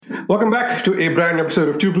Welcome back to a brand new episode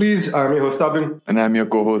of Two Please. I'm your host, Abhin. And I'm your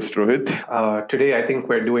co-host, Rohit. Today, I think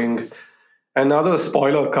we're doing another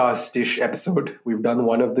spoiler cast-ish episode. We've done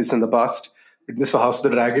one of this in the past. We did this for House of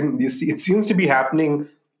the Dragon. It seems to be happening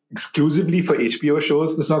exclusively for HBO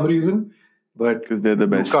shows for some reason. But because they're the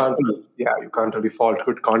best. You can't really fault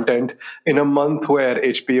good content in a month where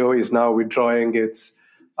HBO is now withdrawing its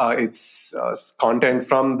content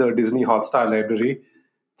from the Disney Hotstar library,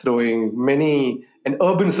 throwing an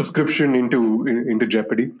urban subscription into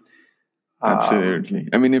jeopardy. Absolutely.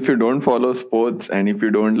 I mean, if you don't follow sports and if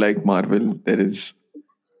you don't like Marvel, there is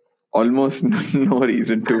almost no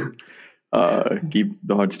reason to keep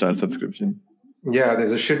the Hotstar subscription. Yeah,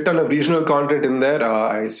 there's a shit ton of regional content in there.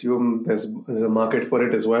 I assume there's a market for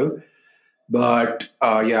it as well. But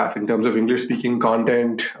in terms of English-speaking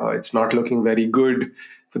content, it's not looking very good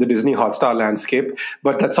for the Disney Hotstar landscape.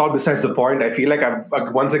 But that's all besides the point. I feel like I've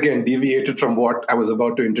once again deviated from what I was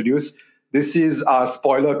about to introduce. This is our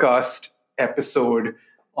spoiler cast episode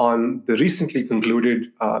on the recently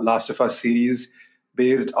concluded Last of Us series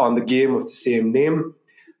based on the game of the same name,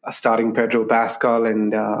 starring Pedro Pascal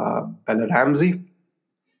and Bella Ramsey.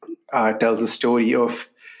 It tells the story of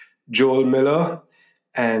Joel Miller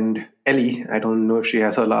and Ellie. I don't know if she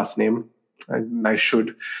has her last name. I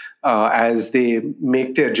should. As they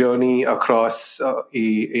make their journey across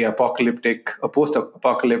a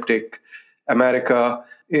post-apocalyptic America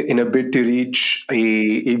in a bid to reach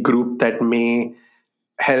a group that may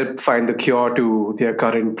help find the cure to their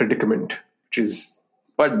current predicament, which is...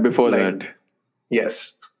 But before that...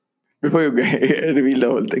 Yes. Before you reveal the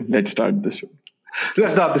whole thing, let's start the show.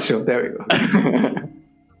 Let's start the show. There we go.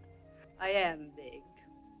 I am big.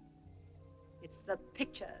 It's the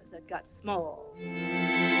pictures that got small.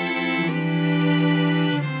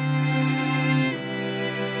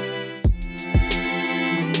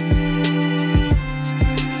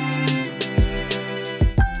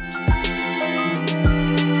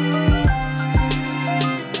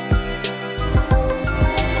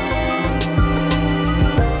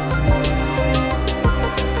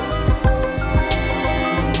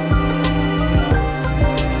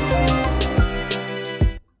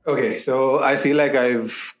 Okay, so I feel like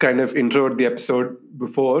I've kind of introed the episode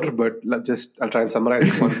before, but I'll try and summarize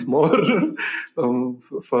it once more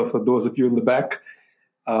for those of you in the back.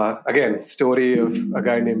 Again, story of a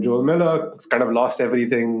guy named Joel Miller who's kind of lost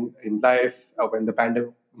everything in life when the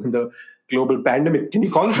global pandemic. Can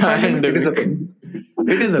you call this a pandemic? It is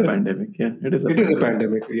a pandemic. Yeah, it is a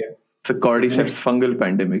pandemic. Yeah, it's a cordyceps fungal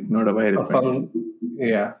pandemic, not a viral pandemic.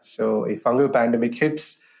 So a fungal pandemic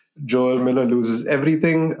hits. Joel Miller loses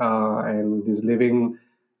everything and is living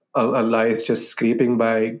a life just scraping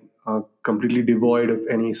by, completely devoid of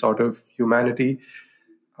any sort of humanity.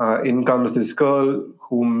 In comes this girl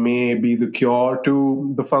who may be the cure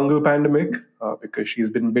to the fungal pandemic because she's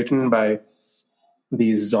been bitten by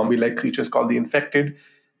these zombie-like creatures called the infected,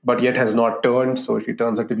 but yet has not turned, so she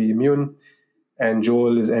turns out to be immune. And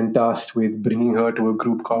Joel is entrusted with bringing her to a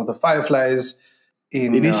group called the Fireflies.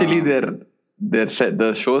 Initially,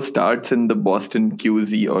 the show starts in the Boston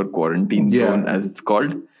QZ or quarantine zone, as it's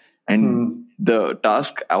called. And the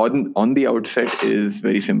task on the outset is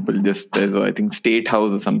very simple. Just there's I think state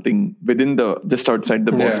house or something within just outside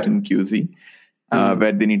the Boston QZ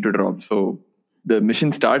where they need to drop. So the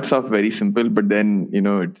mission starts off very simple, but then,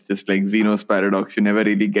 it's just like Zeno's paradox. You never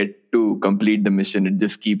really get to complete the mission. It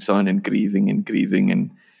just keeps on increasing.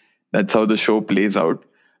 And that's how the show plays out.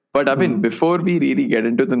 But I mean, before we really get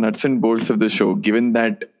into the nuts and bolts of the show, given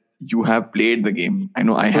that you have played the game, I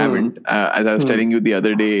know I haven't. As I was telling you the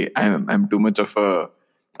other day, I'm too much of a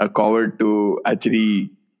coward to actually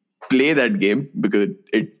play that game because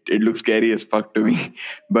it looks scary as fuck to me.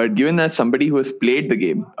 But given that somebody who has played the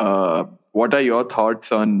game, what are your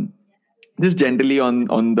thoughts on just generally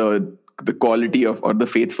on the quality of or the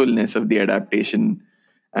faithfulness of the adaptation?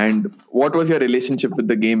 And what was your relationship with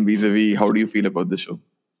the game vis-a-vis? How do you feel about the show?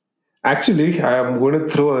 Actually, I am going to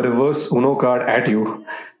throw a reverse Uno card at you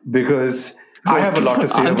because I have a lot to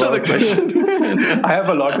say about it. I have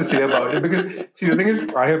a lot to say about it because, see, the thing is,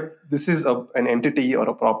 this is an entity or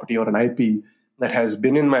a property or an IP that has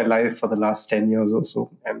been in my life for the last 10 years or so.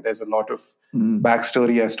 And there's a lot of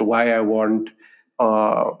backstory as to why I want,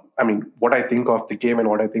 what I think of the game and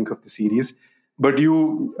what I think of the series. But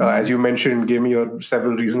you, as you mentioned, gave me your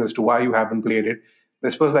several reasons as to why you haven't played it.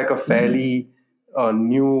 This was like a fairly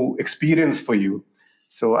new experience for you.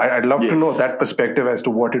 So I'd love to know that perspective as to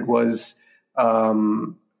what it was,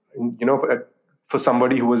 for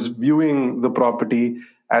somebody who was viewing the property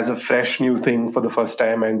as a fresh new thing for the first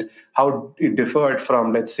time and how it differed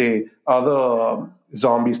from, let's say, other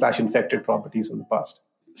zombie/infected properties in the past.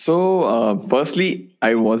 So, firstly,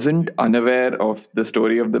 I wasn't unaware of the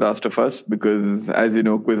story of The Last of Us because, as you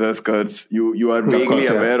know, Quizzers Curse, you are vaguely course,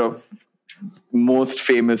 yeah. aware of most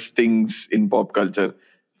famous things in pop culture.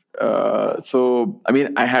 So, I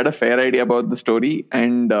mean, I had a fair idea about the story,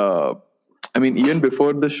 and I mean, even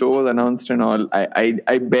before the show was announced and all,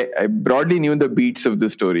 I broadly knew the beats of the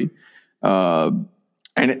story. Uh,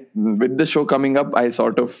 and with the show coming up, I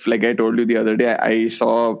sort of, like I told you the other day, I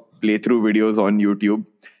saw playthrough videos on YouTube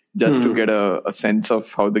just to get a sense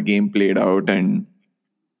of how the game played out and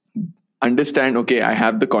understand, okay, I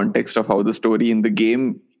have the context of how the story in the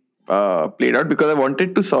game played out, because I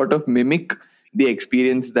wanted to sort of mimic the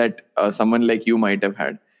experience that someone like you might have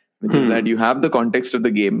had, which is that you have the context of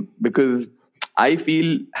the game, because I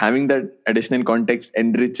feel having that additional context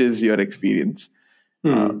enriches your experience.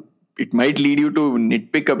 It might lead you to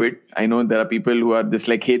nitpick a bit. I know there are people who are just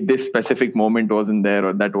like, hey, this specific moment wasn't there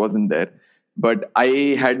or that wasn't there. But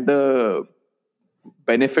I had the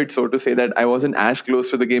benefit, so to say, that I wasn't as close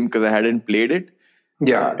to the game because I hadn't played it.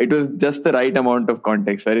 Yeah. It was just the right amount of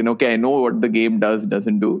context wherein, okay, I know what the game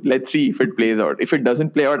doesn't do. Let's see if it plays out. If it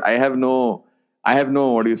doesn't play out, I have no,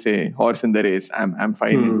 what do you say, horse in the race. I'm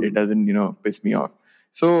fine. It doesn't, piss me off.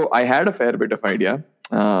 So I had a fair bit of idea.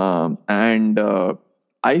 And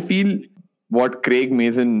I feel what Craig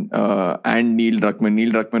Mazin and Neil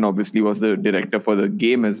Druckmann obviously was the director for the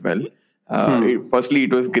game as well. Firstly,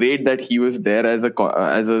 it was great that he was there as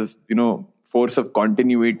a force of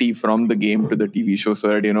continuity from the game to the TV show, so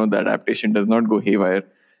that the adaptation does not go haywire.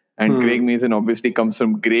 And Craig Mazin obviously comes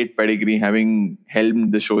from great pedigree, having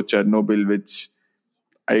helmed the show Chernobyl, which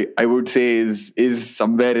I would say is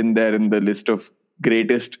somewhere in there in the list of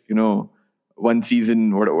greatest one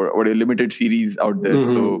season or a limited series out there.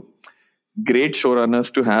 So great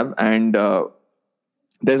showrunners to have. And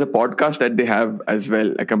there's a podcast that they have as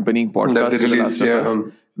well, accompanying podcast that they to The release, Last of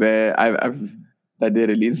Us, where I've that they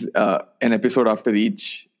release an episode after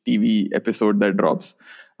each TV episode that drops,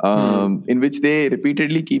 in which they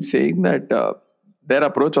repeatedly keep saying that their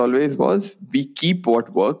approach always was, we keep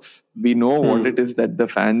what works. We know what it is that the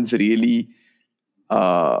fans really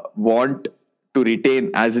want to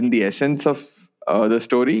retain, as in the essence of the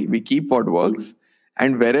story. We keep what works.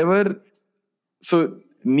 And wherever... So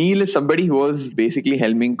Neil is somebody who was basically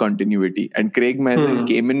helming continuity, and Craig Mazin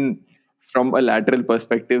came in from a lateral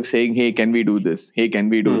perspective saying, hey, can we do this? Hey, can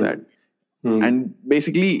we do that? And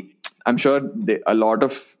basically, I'm sure a lot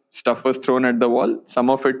of stuff was thrown at the wall. Some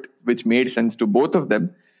of it, which made sense to both of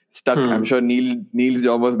them, stuck. I'm sure Neil's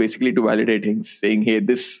job was basically to validate things, saying, hey,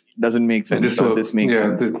 this doesn't make sense. This makes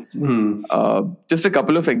sense. Just a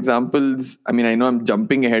couple of examples. I mean, I know I'm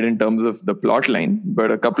jumping ahead in terms of the plot line,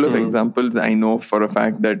 but a couple of examples I know for a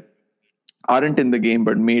fact that aren't in the game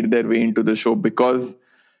but made their way into the show because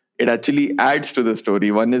it actually adds to the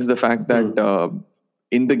story. One is the fact that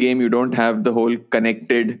in the game you don't have the whole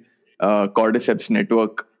connected cordyceps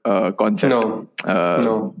network concept,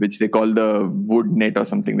 which they call the wood net or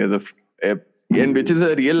something. There's and which is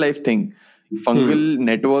a real life thing. Fungal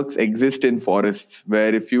networks exist in forests,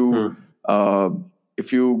 where if you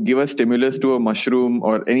give a stimulus to a mushroom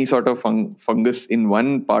or any sort of fungus in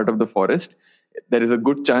one part of the forest, there is a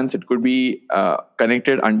good chance it could be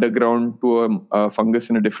connected underground to a fungus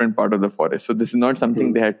in a different part of the forest. So this is not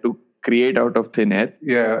something they had to create out of thin air.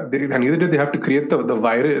 Yeah, and neither did they have to create the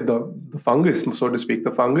virus, the fungus, so to speak.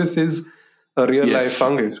 The fungus is a real life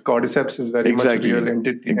fungus. Cordyceps is very much a real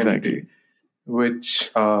entity.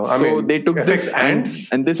 Which they took this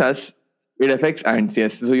ants, and this has it affects ants.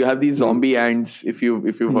 Yes, so you have these zombie ants. If you've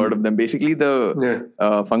heard of them, basically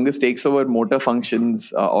the fungus takes over motor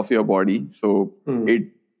functions of your body. So it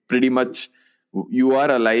pretty much, you are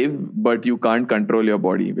alive, but you can't control your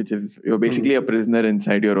body, which is you're basically a prisoner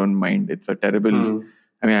inside your own mind. It's a terrible.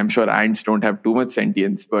 I mean, I'm sure ants don't have too much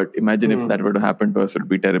sentience, but imagine if that were to happen to us, it would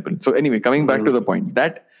be terrible. So anyway, coming back to the point,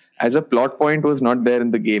 that as a plot point was not there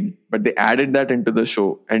in the game, but they added that into the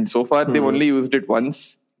show. And so far, they've only used it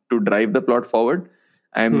once to drive the plot forward.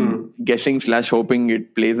 I'm guessing / hoping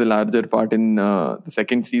it plays a larger part in the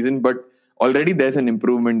second season. But already there's an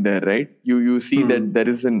improvement there, right? You see that there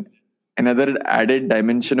is another added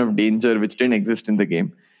dimension of danger which didn't exist in the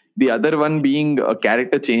game. The other one being a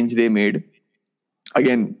character change they made.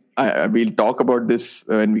 Again, we'll talk about this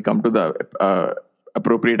when we come to the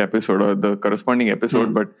appropriate episode or the corresponding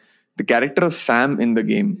episode, but the character of Sam in the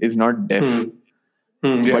game is not deaf.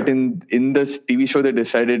 But in this TV show, they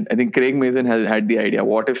decided, I think Craig Mazin had the idea,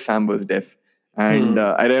 what if Sam was deaf? And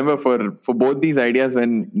I remember for both these ideas,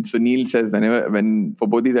 Neil says, for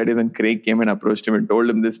both these ideas, when Craig came and approached him and told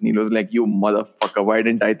him this, Neil was like, you motherfucker, why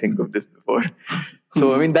didn't I think of this before?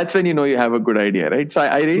 So, I mean, that's when you know you have a good idea, right? So,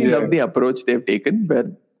 I really love the approach they've taken,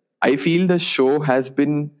 where I feel the show has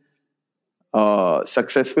been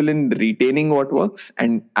successful in retaining what works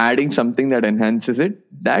and adding something that enhances it.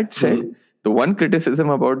 That said, the one criticism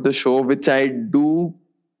about the show, which I do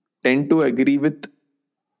tend to agree with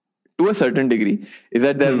to a certain degree, is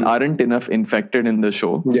that there aren't enough infected in the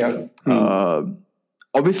show.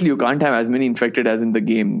 Obviously, you can't have as many infected as in the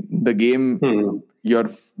game. The game, your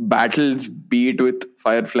battles, be it with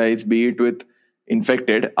fireflies, be it with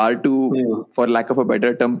infected, are to, for lack of a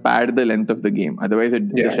better term, pad the length of the game. Otherwise,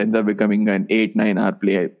 it just ends up becoming an 8-9 hour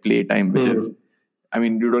play time, which is, I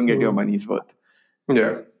mean, you don't get your money's worth.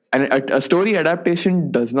 Yeah. And a story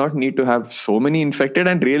adaptation does not need to have so many infected,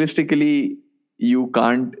 and realistically, you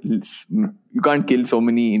can't kill so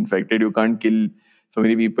many infected. You can't kill so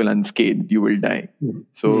many people unscathed. You will die.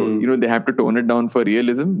 So, they have to tone it down for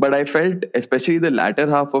realism. But I felt, especially the latter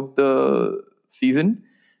half of the season,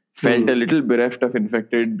 felt a little bereft of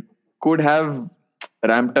infected. Could have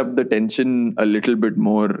ramped up the tension a little bit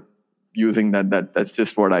more using that. That's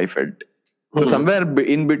just what I felt. So somewhere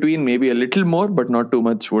in between, maybe a little more, but not too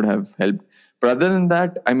much would have helped. But other than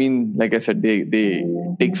that, I mean, like I said, they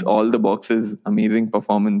ticks all the boxes. Amazing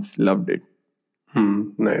performance. Loved it.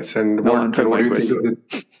 Nice. And what do you think of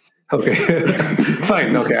it? Okay.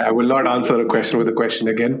 Fine. Okay. I will not answer a question with a question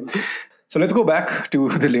again. So let's go back to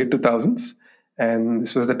the late 2000s. And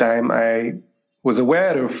this was the time I was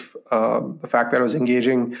aware of the fact that I was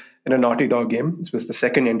engaging in a Naughty Dog game. This was the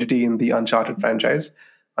second entity in the Uncharted franchise,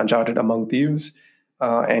 Uncharted Among Thieves.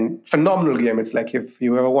 And phenomenal game. It's like if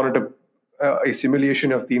you ever wanted a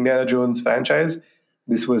simulation of the Indiana Jones franchise,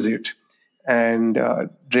 this was it. And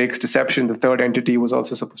Drake's Deception, the third entity, was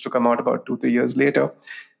also supposed to come out about 2-3 years later.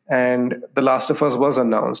 And The Last of Us was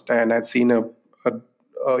announced, and I'd seen a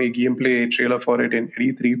gameplay trailer for it in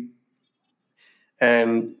E3.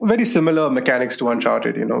 And very similar mechanics to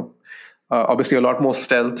Uncharted, obviously a lot more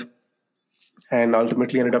stealth, and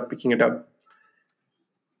ultimately ended up picking it up.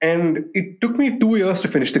 And it took me 2 years to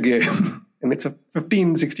finish the game. And it's a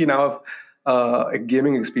 15-16 hour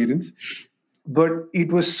gaming experience. But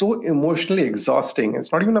it was so emotionally exhausting.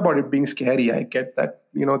 It's not even about it being scary. I get that,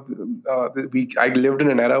 I lived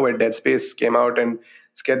in an era where Dead Space came out and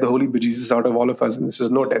scared the holy bejesus out of all of us. And this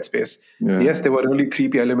was no Dead Space. Yeah. Yes, there were really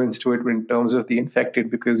creepy elements to it in terms of the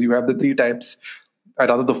infected, because you have the 3 types, or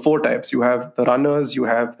rather the 4 types. You have the runners, you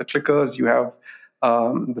have the clickers, you have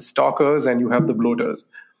the stalkers, and you have the bloaters.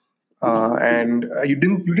 And you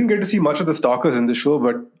didn't get to see much of the stalkers in the show,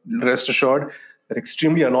 but rest assured, they're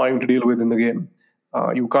extremely annoying to deal with in the game.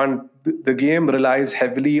 The game relies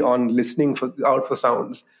heavily on listening out for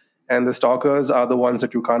sounds, and the stalkers are the ones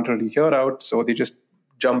that you can't really hear out, so they just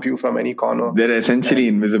jump you from any corner. They're essentially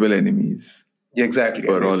invisible enemies. Yeah, exactly.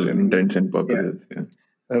 For all intents and purposes. Yeah.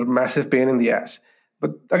 They're a massive pain in the ass.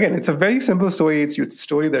 But again, it's a very simple story. It's a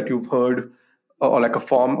story that you've heard, or like a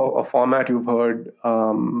format you've heard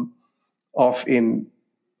of in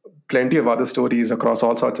plenty of other stories across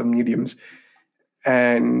all sorts of mediums.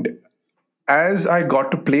 And as I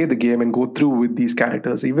got to play the game and go through with these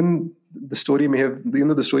characters, even though the story may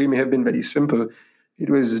have been very simple, it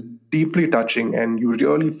was deeply touching, and you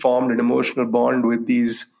really formed an emotional bond with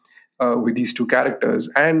these 2 characters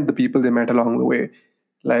and the people they met along the way.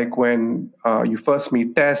 Like when you first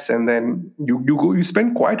meet Tess, and then you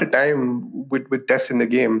spend quite a time with Tess in the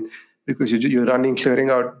game, because you're running, clearing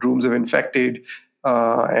out rooms of infected,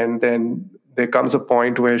 and then there comes a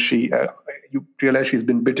point where you realize she's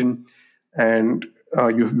been bitten, and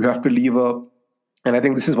you have to leave her. And I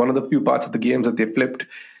think this is one of the few parts of the games that they flipped.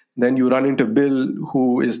 Then you run into Bill,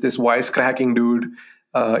 who is this wisecracking dude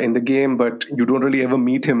in the game, but you don't really ever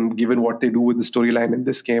meet him given what they do with the storyline in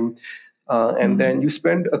this game. And then you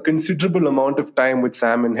spend a considerable amount of time with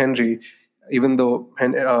Sam and Henry, even though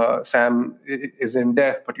Sam is in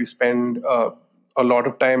death, but you spend a lot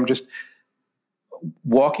of time just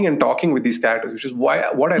walking and talking with these characters, which is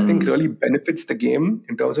what I think really benefits the game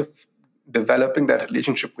in terms of developing that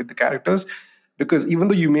relationship with the characters. Because even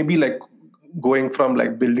though you may be like going from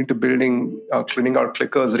like building to building, cleaning out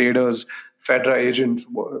clickers, raiders, Fedra agents,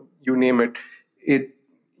 you name it,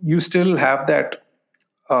 you still have that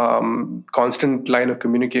constant line of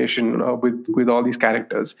communication with all these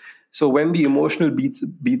characters. So when the emotional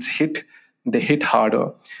beats hit, they hit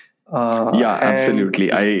harder. Absolutely.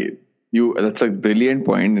 That's a brilliant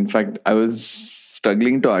point. In fact, I was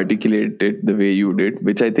struggling to articulate it the way you did,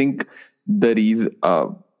 which I think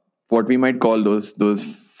what we might call those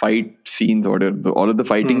fight scenes, or all of the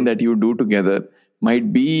fighting that you do together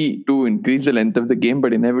might be to increase the length of the game,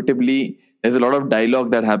 but inevitably there's a lot of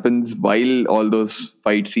dialogue that happens while all those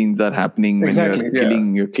fight scenes are happening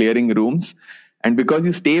when you're clearing rooms. And because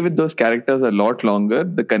you stay with those characters a lot longer,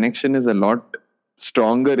 the connection is a lot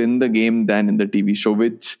stronger in the game than in the TV show,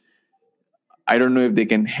 which I don't know if they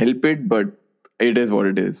can help it, but it is what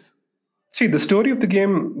it is. See, the story of the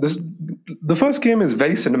game, the first game is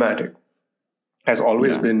very cinematic. Has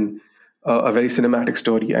always been a very cinematic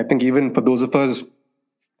story. I think even for those of us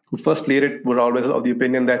who first played it were always of the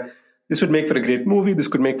opinion that this would make for a great movie, this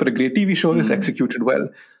could make for a great TV show if executed well.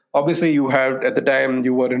 Obviously, you had, at the time,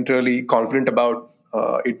 you weren't really confident about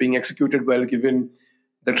it being executed well, given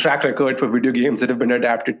the track record for video games that have been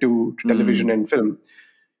adapted to television and film.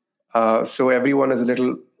 So everyone is a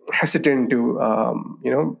little hesitant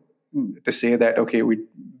to, to say that, okay,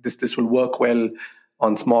 this will work well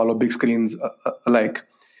on small or big screens alike.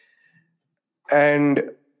 And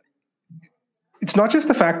it's not just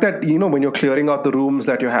the fact that, when you're clearing out the rooms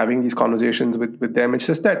that you're having these conversations with them. It's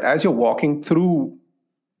just that as you're walking through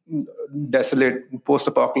desolate,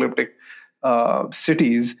 post-apocalyptic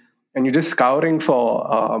cities, and you're just scouring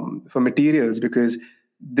for materials, because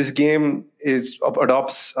this game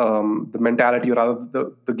adopts the mentality, or rather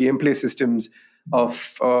the gameplay systems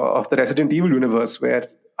of the Resident Evil universe, where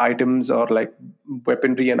items or like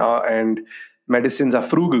weaponry and medicines are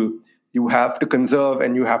frugal. You have to conserve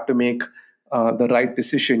and you have to make the right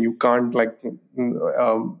decision. You can't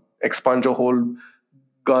expunge a whole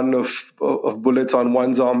gun of bullets on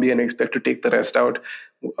one zombie and expect to take the rest out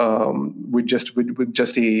with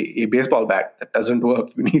just a baseball bat. That doesn't work.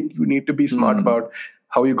 You need to be smart about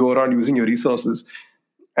how you go around using your resources.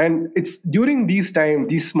 And it's during these times,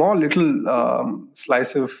 these small little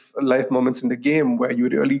slice of life moments in the game, where you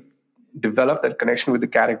really develop that connection with the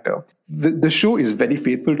character. The show is very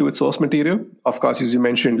faithful to its source material. Of course, as you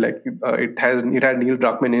mentioned, it had Neil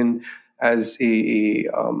Druckmann in as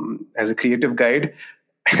a creative guide,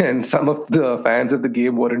 and some of the fans of the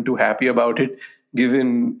game weren't too happy about it,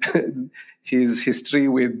 given his history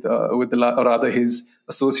with his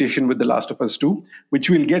association with The Last of Us 2, which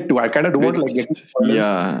we'll get to. I kind of don't want to get into spoilers.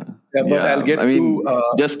 But I'll get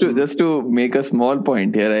just to make a small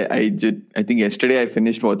point here, I think yesterday I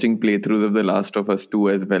finished watching playthroughs of The Last of Us 2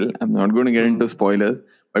 as well. I'm not going to get into spoilers,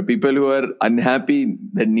 but people who are unhappy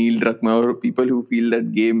that Neil Druckmann, or people who feel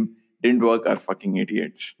that game didn't work, are fucking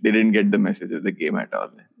idiots. They didn't get the message of the game at all.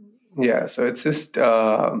 Yeah, so it's just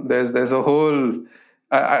there's a whole.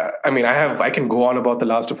 I can go on about The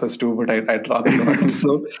Last of Us 2, but I'd rather not.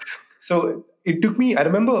 So it took me. I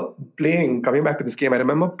remember coming back to this game. I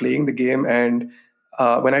remember playing the game, and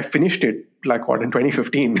when I finished it, in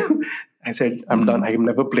 2015, I said, I'm done. I'm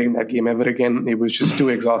never playing that game ever again. It was just too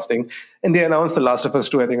exhausting. And they announced The Last of Us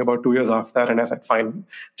 2, I think about 2 years after that, and I said, fine.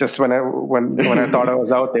 Just when I thought I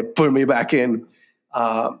was out, they pulled me back in.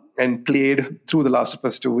 And played through The Last of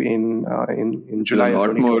Us 2 in July. A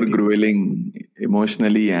lot more grueling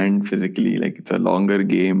emotionally and physically. It's a longer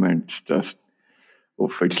game, and it's just,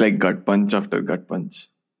 it's like gut punch after gut punch.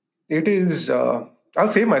 It is. I'll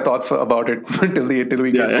save my thoughts about it until we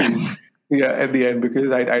get at the end,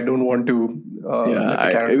 because I don't want to.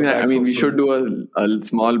 We should do a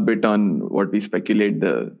small bit on what we speculate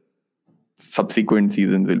the subsequent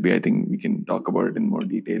seasons will be. I think we can talk about it in more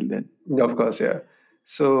detail then. Of course, yeah.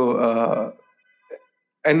 So,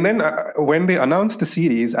 and then when they announced the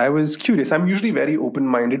series, I was curious. I'm usually very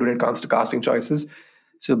open-minded when it comes to casting choices.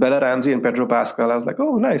 So Bella Ramsey and Pedro Pascal, I was like,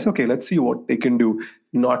 oh, nice. Okay, let's see what they can do.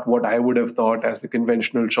 Not what I would have thought as the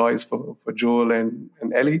conventional choice for Joel and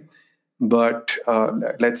Ellie. But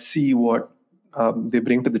let's see what they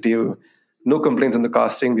bring to the table. No complaints on the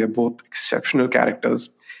casting. They're both exceptional characters.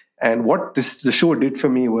 And what the show did for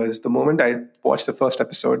me was, the moment I watched the first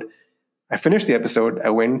episode, I finished the episode, I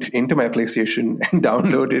went into my PlayStation and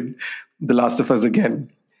downloaded The Last of Us again.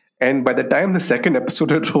 And by the time the second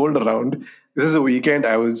episode had rolled around, this is a weekend,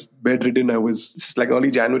 I was bedridden. It's just like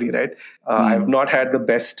early January, right? I've not had the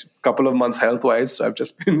best couple of months health-wise, so I've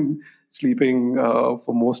just been sleeping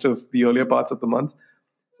for most of the earlier parts of the month.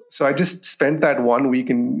 So I just spent that 1 week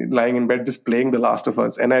lying in bed just playing The Last of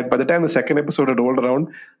Us. And by the time the second episode had rolled around,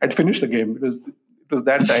 I'd finished the game. It was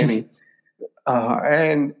that tiny.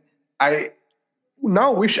 And I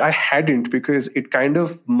now wish I hadn't, because it kind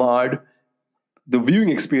of marred the viewing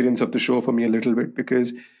experience of the show for me a little bit,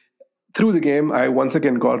 because through the game, I once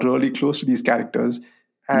again got really close to these characters.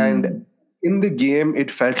 And in the game, it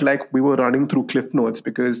felt like we were running through cliff notes,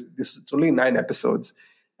 because it's only 9 episodes.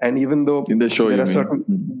 And even though in the show, there are certain,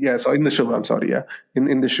 in the show, I'm sorry,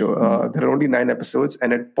 in the show, there are only 9 episodes,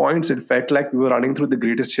 and at points it felt like we were running through the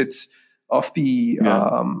greatest hits of the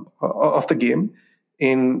game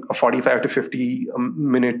in a 45 to 50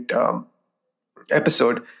 minute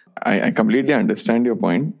episode. I completely understand your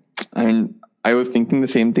point. And I was thinking the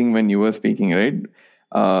same thing when you were speaking, right?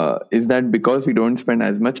 Is that because we don't spend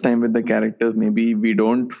as much time with the characters, maybe we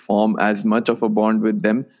don't form as much of a bond with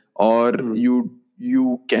them, or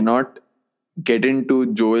you cannot get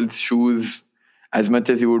into Joel's shoes as much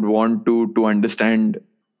as you would want to understand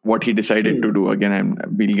what he decided to do. Again,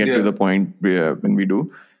 we'll get to the point when we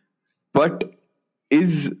do. But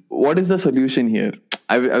what is the solution here?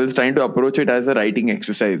 I was trying to approach it as a writing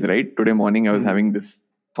exercise, right? Today morning, I was having this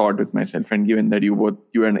thought with myself, and given that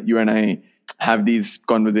you and I have these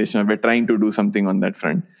conversations, we're trying to do something on that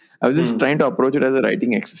front. I was just trying to approach it as a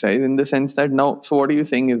writing exercise in the sense that now, so what are you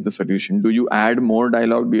saying is the solution? Do you add more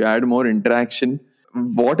dialogue? Do you add more interaction?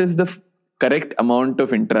 What is the correct amount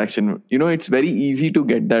of interaction? It's very easy to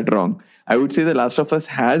get that wrong. I would say The Last of Us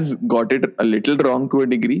has got it a little wrong to a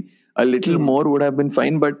degree. A little more would have been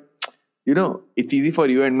fine, but it's easy for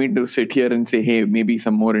you and me to sit here and say, hey, maybe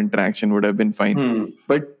some more interaction would have been fine.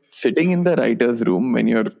 But sitting in the writer's room when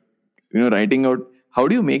you're writing out, how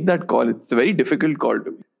do you make that call? It's a very difficult call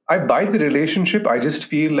to me. I buy the relationship. I just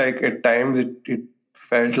feel like at times it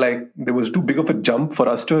felt like there was too big of a jump for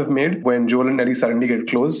us to have made when Joel and Ellie suddenly get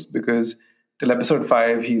close, because till episode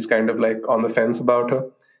 5, he's kind of like on the fence about her.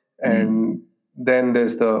 And then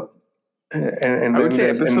there's the... And I would say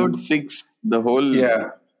episode 6, the whole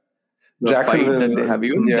fight that they have,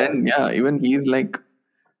 even he's like,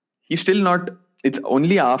 he's still not... It's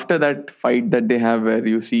only after that fight that they have where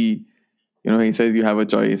you see... he says you have a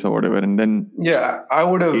choice or whatever, and then... Yeah, I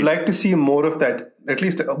would have liked to see more of that, at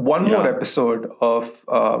least one more episode of,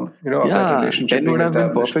 of that relationship. 10 would have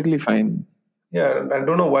been perfectly fine. Yeah, I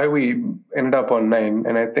don't know why we ended up on 9,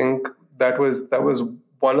 and I think that was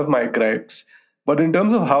one of my gripes. But in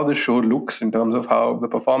terms of how the show looks, in terms of how the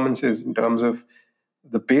performance is, in terms of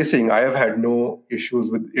the pacing, I have had no issues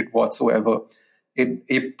with it whatsoever.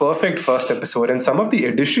 A perfect first episode, and some of the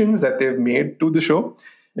additions that they've made to the show...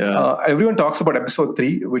 everyone talks about episode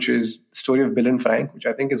 3, which is the story of Bill and Frank, which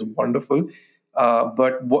I think is wonderful.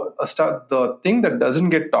 But the thing that doesn't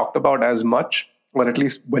get talked about as much, or at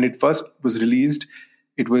least when it first was released,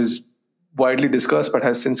 it was widely discussed, but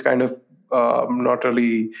has since kind of not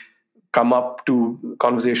really come up to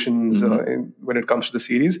conversations when it comes to the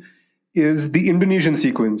series, is the Indonesian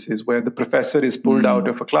sequences where the professor is pulled out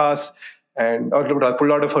of a class or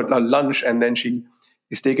pulled out of her lunch, and then she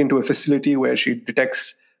is taken to a facility where she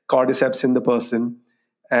detects cordyceps in the person.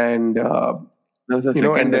 And, that was the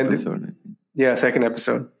second episode. Second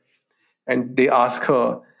episode. And they ask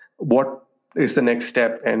her, what is the next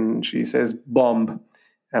step? And she says, bomb.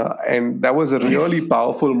 And that was a really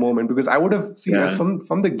powerful moment, because I would have seen as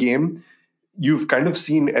from the game, you've kind of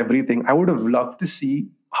seen everything. I would have loved to see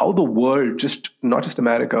how the world, not just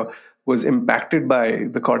America, was impacted by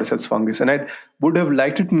the cordyceps fungus. And I would have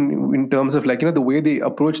liked it in terms of the way they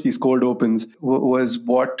approach these cold opens was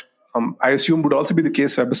what I assume would also be the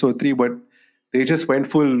case for episode 3, but they just went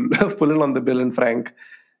full in on the Bill and Frank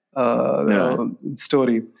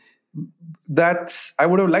story. I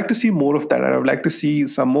would have liked to see more of that. I would like to see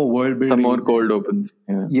some more world building. Some more cold opens.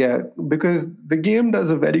 Yeah, because the game does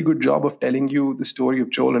a very good job of telling you the story of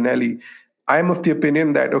Joel and Ellie. I'm of the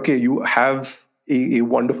opinion that, okay, you have a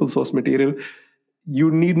wonderful source material.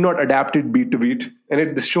 You need not adapt it beat to beat.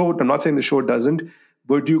 And the show, I'm not saying the show doesn't,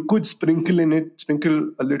 but you could sprinkle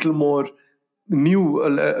a little more new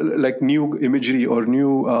imagery or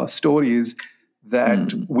new stories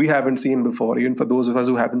that we haven't seen before, even for those of us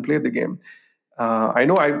who haven't played the game. I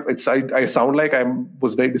know I sound like I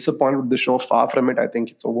was very disappointed with the show. Far from it. I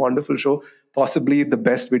think it's a wonderful show, possibly the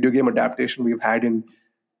best video game adaptation we've had in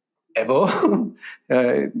ever. What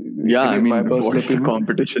is the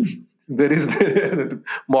competition? There is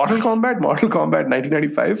Mortal Kombat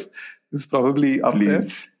 1995 is probably up there.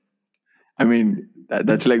 I mean,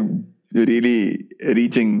 that's like really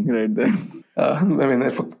reaching right there.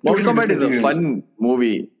 Mortal Kombat is a fun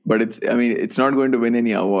movie, but it's not going to win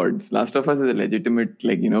any awards. Last of Us is a legitimate,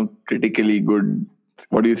 critically good.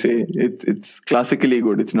 What do you say? It's classically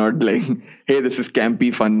good. It's not like, hey, this is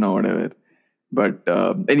campy fun or whatever. But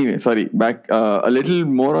anyway, sorry, back a little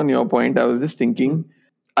more on your point. I was just thinking,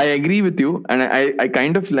 I agree with you. And I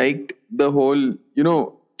kind of liked the whole,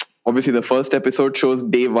 obviously the first episode shows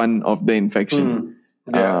day 1 of the infection.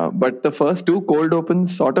 But the first 2 cold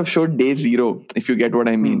opens sort of showed day 0, if you get what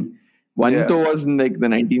I mean. One was in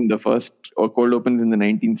the first or cold opens in the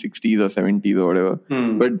 1960s or 70s or whatever.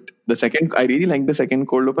 But the second, I really like the second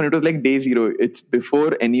cold open. It was like day 0. It's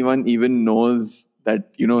before anyone even knows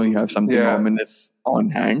that, you have something ominous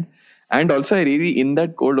on hand. And also I really, in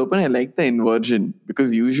that cold open, I like the inversion,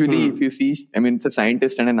 because usually if you see, it's a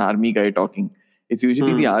scientist and an army guy talking. It's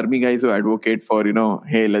usually the army guys who advocate for,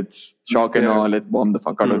 hey, let's shock and all, let's bomb the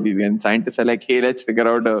fuck out of these guys. And scientists are like, hey, let's figure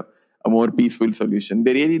out a more peaceful solution.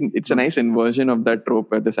 It's a nice inversion of that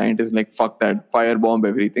trope where the scientists like, fuck that, firebomb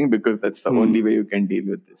everything, because that's the only way you can deal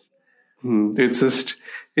with this. It's just,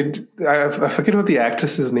 I forget what the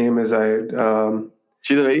actress's name is.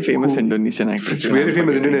 She's a very famous Indonesian actress. She's a very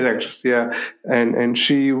famous Indonesian actress, yeah. And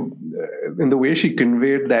she, in the way she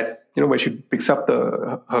conveyed that, where she picks up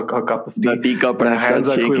her cup of tea. The teacup and hands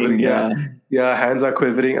are shaking, quivering. Yeah, hands are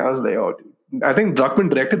quivering. I was like, oh, I think Druckmann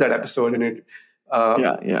directed that episode in it.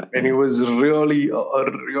 And it was really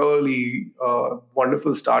a really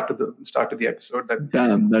wonderful start to the episode.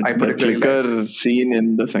 That clicker scene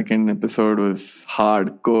in the second episode was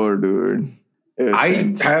hardcore, dude.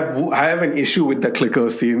 I have an issue with the clicker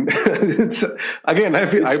scene. It's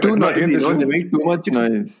too noisy. They make too much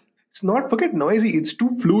noise. It's not forget noisy. It's too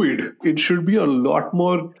fluid. It should be a lot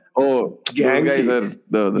more. Oh, gangy.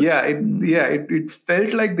 Those guys are It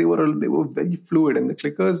felt like they were very fluid, and the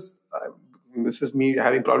clickers. This is me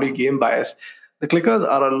having probably game bias. The clickers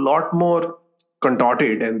are a lot more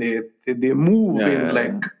contorted, and they move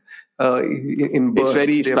in bursts.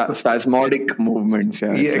 It's very spasmodic movements.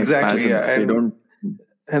 Yeah, exactly. Spasms. Yeah, they don't.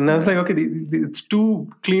 And I was like, okay, it's too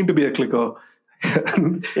clean to be a clicker.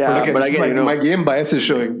 But again, my game bias is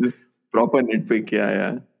showing. Proper nitpick,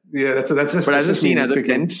 yeah. That's just. But as a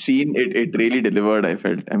tense scene, it really delivered. I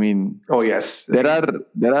felt. I mean, oh yes, there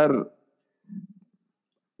are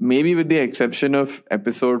maybe with the exception of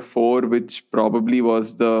episode 4, which probably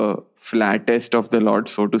was the flattest of the lot,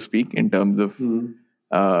 so to speak, in terms of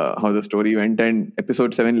how the story went, and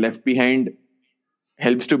episode 7, Left Behind,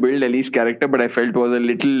 helps to build Ellie's character, but I felt was a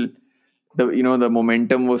little. The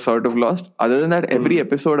momentum was sort of lost. Other than that, every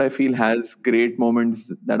episode I feel has great moments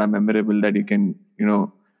that are memorable that you can,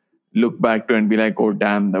 look back to and be like, oh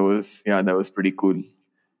damn, that was pretty cool.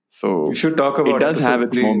 So we should talk about it. Does have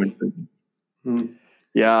its 3. moments.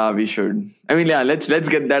 Yeah, we should. I mean, let's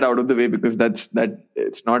get that out of the way, because that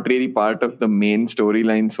it's not really part of the main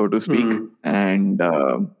storyline, so to speak. And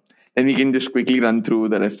then we can just quickly run through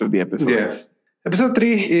the rest of the episodes. Yes. Episode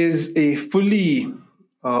 3 is a fully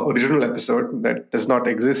original episode that does not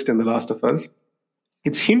exist in The Last of Us.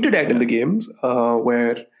 It's hinted at in the games,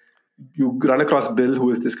 where you run across Bill,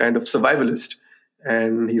 who is this kind of survivalist,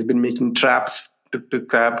 and he's been making traps to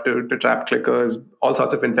trap clickers, all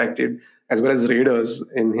sorts of infected, as well as raiders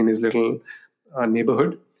in his little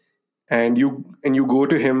neighborhood. And you go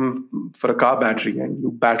to him for a car battery, and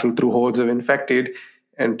you battle through hordes of infected,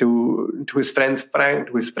 and to his friend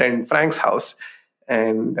Frank's house.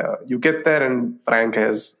 And you get there, and Frank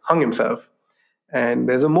has hung himself. And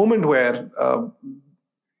there's a moment where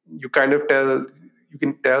you can tell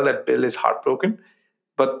that Bill is heartbroken,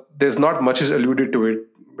 but there's not much is alluded to it,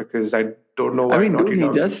 because I don't know why. I mean,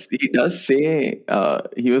 he does say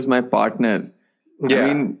he was my partner. Yeah. I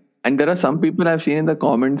mean, and there are some people I've seen in the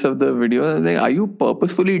comments of the video, like, are you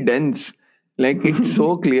purposefully dense? Like, it's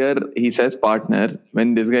so clear he says partner.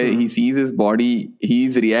 When this guy, he sees his body,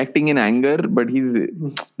 he's reacting in anger, but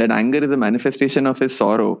that anger is a manifestation of his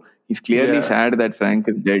sorrow. He's clearly sad that Frank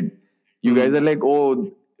is dead. You guys are like,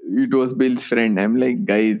 oh, it was Bill's friend. I'm like,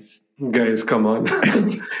 guys, come on.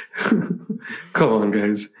 Come on,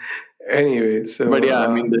 guys. Anyway, so... But yeah, I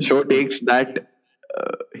mean, the show takes that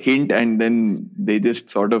hint, and then they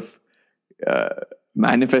just sort of...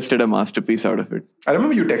 manifested a masterpiece out of it. I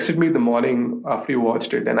remember you texted me the morning after you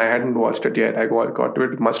watched it, and I hadn't watched it yet. I got to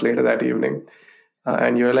it much later that evening.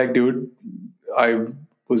 And you're like, dude, I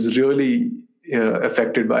was really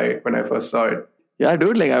affected by it when I first saw it. Yeah,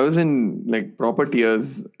 dude, like I was in like proper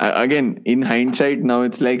tears. Again, in hindsight now,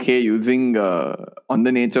 it's like, hey, using On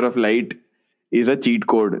the Nature of Light is a cheat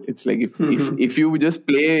code. It's like if you just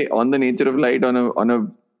play On the Nature of Light on a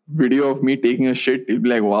video of me taking a shit, you'll be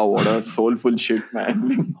like, wow, what a soulful shit,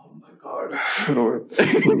 man. Oh my god,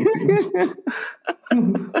 Rohit.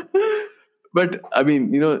 But I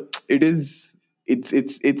mean,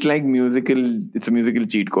 it's like musical. It's a musical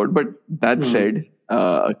cheat code. But that said,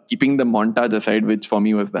 keeping the montage aside, which for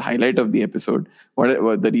me was the highlight of the episode,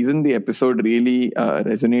 the reason the episode really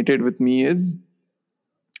resonated with me is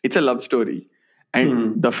it's a love story,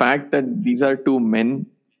 and the fact that these are two men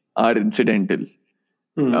are incidental.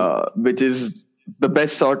 Which is the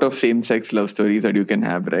best sort of same-sex love stories that you can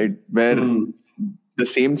have, right? Where the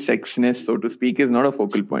same-sexness, so to speak, is not a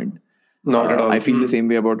focal point. Not at all. I feel the same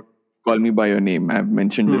way about Call Me By Your Name. I've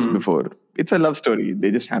mentioned this before. It's a love story.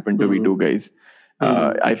 They just happen to be two guys.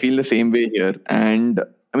 I feel the same way here. And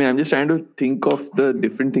I mean, I'm just trying to think of the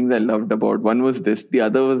different things I loved about. One was this. The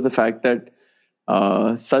other was the fact that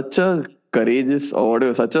such a courageous or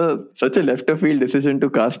whatever, such a left of field decision to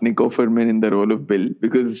cast Nick Offerman in the role of Bill,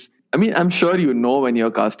 because I mean, I'm sure you know when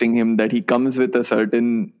you're casting him that he comes with a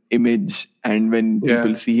certain image, and when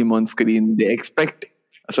people see him on screen, they expect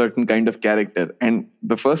a certain kind of character. And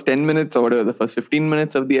the first 10 minutes or whatever, the first 15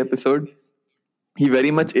 minutes of the episode, he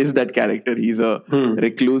very much is that character. He's a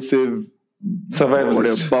reclusive,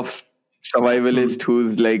 survivalist, buff survivalist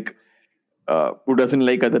who's like, who doesn't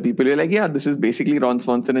like other people. You're like, yeah, this is basically Ron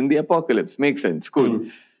Swanson in the apocalypse. Makes sense. Cool.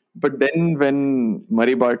 But then when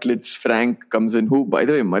Murray Bartlett's Frank comes in, who, by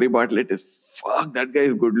the way, Murray Bartlett that guy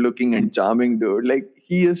is good looking and charming, dude. Like,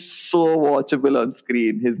 he is so watchable on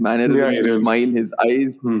screen. His mannerisms, his smile, his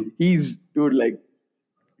eyes. He's, dude, like,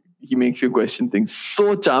 he makes you question things.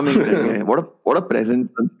 So charming, that guy. What a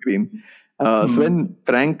presence on screen. So when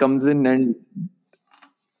Frank comes in, and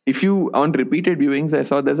if you, on repeated viewings, I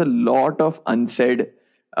saw there's a lot of unsaid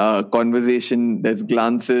conversation, there's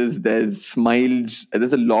glances, there's smiles,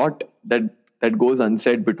 there's a lot that goes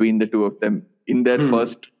unsaid between the two of them in their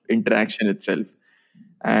first interaction itself.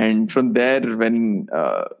 And from there, when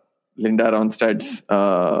Linda Ronstadt's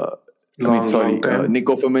Nick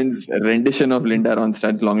Offerman's rendition of Linda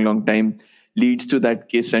Ronstadt's Long Time leads to that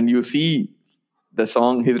kiss, and you see the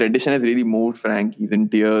song, his rendition has really moved Frank. He's in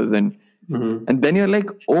tears, and then you're like,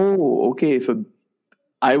 oh, okay, so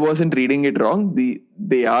I wasn't reading it wrong.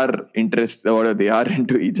 They are interested, or they are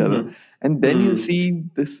into each other. And then you see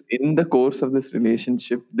this in the course of this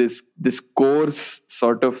relationship, this coarse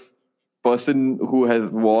sort of person who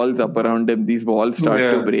has walls up around him. These walls start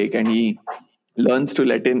to break, and he learns to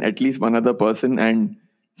let in at least one other person, and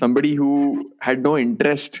somebody who had no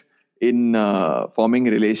interest in forming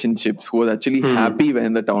relationships, who was actually happy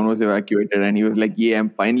when the town was evacuated, and he was like, yeah,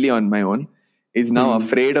 I'm finally on my own, is now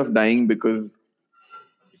afraid of dying because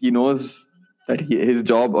he knows that his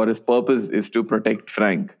job or his purpose is to protect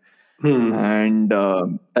Frank. And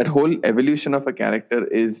that whole evolution of a character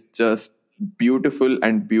is just beautiful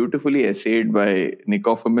and beautifully essayed by Nick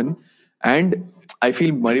Offerman. And I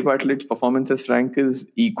feel Murray Bartlett's performance as Frank is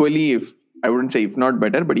equally, if not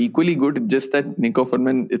better, but equally good. Just that Nick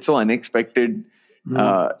Offerman, it's so unexpected,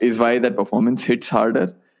 is why that performance hits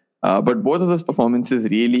harder. But both of those performances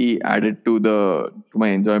really added to my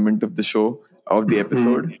enjoyment of the show, of the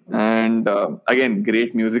episode. And again,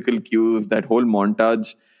 great musical cues, that whole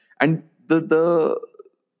montage, and the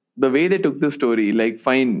way they took the story. Like,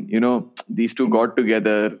 fine, these two got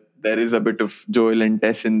together. There is a bit of Joel and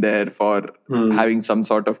Tess in there for having some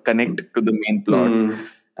sort of connect to the main plot.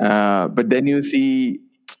 But then you see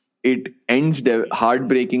it ends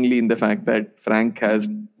heartbreakingly in the fact that Frank has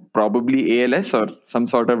probably ALS or some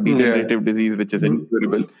sort of degenerative disease which is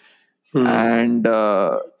incurable. And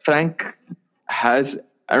Frank has,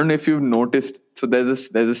 I don't know if you've noticed, so there's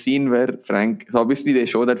a scene where Frank, so obviously they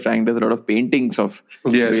show that Frank does a lot of paintings of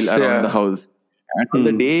Will around the house. And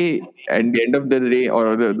on the end of the day,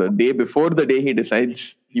 or the day before the day he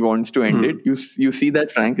decides he wants to end it, you see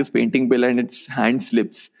that Frank is painting Bill and its hand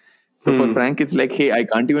slips. So for Frank, it's like, hey, I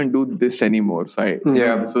can't even do this anymore. So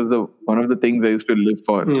this was one of the things I used to live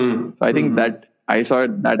for. So I think that I saw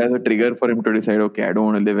that as a trigger for him to decide, okay, I don't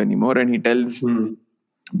want to live anymore. And he tells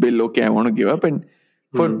Bill, okay, I want to give up. And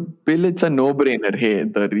for Bill, it's a no-brainer. Hey,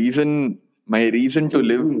 my reason to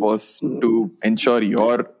live was to ensure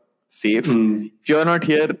you're safe. If you're not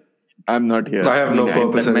here, I'm not here. I have no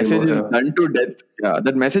purpose that message anymore, is done to death. Yeah,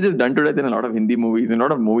 that message is done to death in a lot of Hindi movies, in a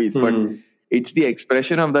lot of movies. But it's the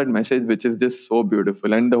expression of that message which is just so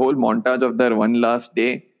beautiful. And the whole montage of their one last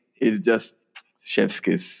day is just chef's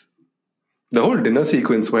kiss. The whole dinner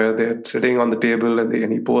sequence where they're sitting on the table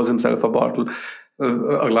and he pours himself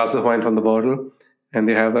a glass of wine from the bottle, and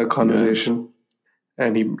they have a conversation,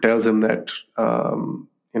 and he tells him that,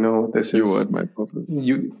 this is... You were my purpose.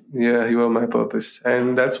 You were my purpose.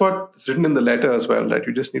 And that's what's written in the letter as well, that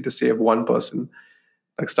you just need to save one person.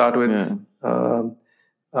 Like, start with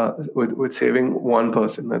saving one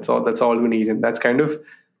person. That's all we need. And that's kind of...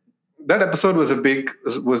 That episode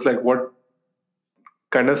was like what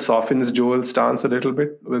kind of softens Joel's stance a little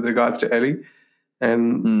bit with regards to Ellie.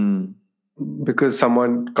 And because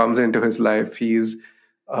someone comes into his life, he's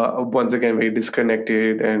once again very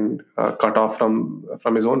disconnected and cut off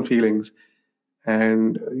from his own feelings.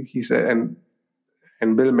 And he said,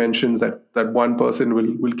 and Bill mentions that one person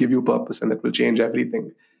will give you purpose and that will change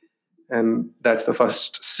everything. And that's the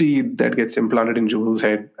first seed that gets implanted in Joel's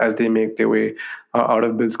head as they make their way out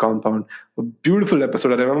of Bill's compound. A beautiful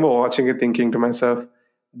episode. I remember watching it thinking to myself,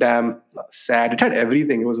 damn, sad. It had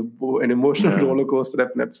everything. It was an emotional roller coaster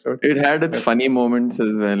of an episode. It had its funny moments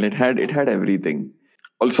as well. It had everything.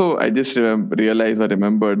 also, I just realized or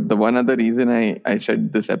remembered the one other reason I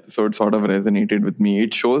said this episode sort of resonated with me.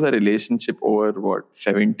 It shows a relationship over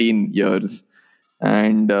 17 years.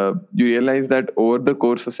 And you realize that over the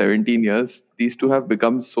course of 17 years, these two have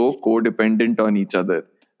become so codependent on each other.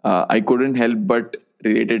 I couldn't help but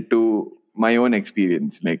relate it to my own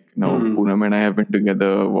experience. Like, Poonam and I have been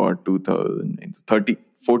together, 2030,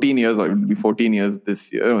 14 years, or it will be 14 years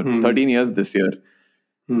this year, or 13 years this year.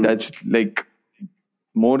 That's like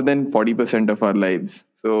more than 40% of our lives.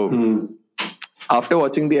 So after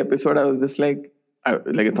watching the episode, I was just like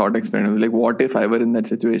a thought experiment. I was like, what if I were in that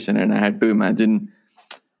situation and I had to imagine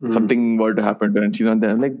something were to happen to her and she's not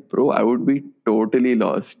there? I'm like, bro, I would be totally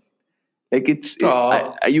lost. Like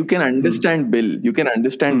you can understand Bill. You can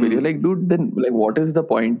understand Bill. You're like, dude, then like, what is the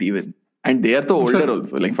point even? And they are so older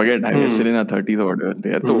also. Like, forget, I was still in our 30s or whatever.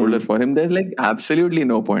 They are so older. For him, there's like absolutely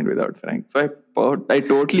no point without Frank. So I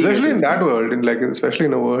totally, especially in that world, especially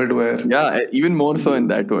in a world where, even more so in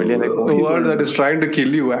that world. Yeah, like a world that is trying to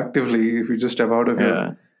kill you actively if you just step out of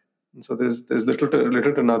here. So there's little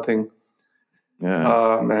to nothing.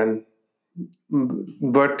 Yeah, man.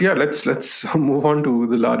 But yeah, let's move on to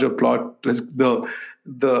the larger plot. The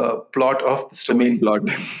plot of the story. The main plot.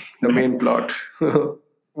 The main plot.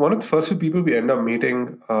 One of the first two people we end up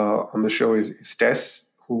meeting on the show is Tess,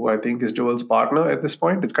 who I think is Joel's partner at this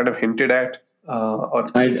point. It's kind of hinted at. Or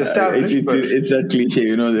it's established. It's that cliche,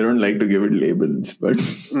 they don't like to give it labels, but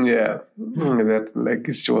yeah, that like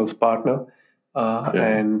is Joel's partner,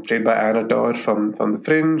 and played by Anna Torv from The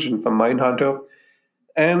Fringe and from Mindhunter.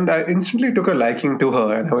 And I instantly took a liking to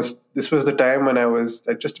her. And this was the time when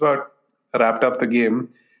I just about wrapped up the game.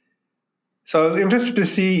 So I was interested to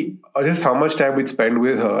see just how much time we'd spend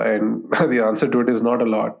with her. And the answer to it is not a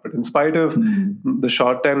lot. But in spite of the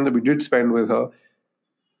short time that we did spend with her,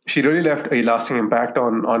 she really left a lasting impact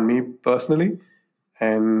on me personally.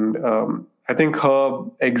 And I think her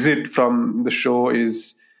exit from the show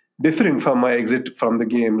is different from my exit from the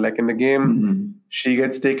game. Like in the game, she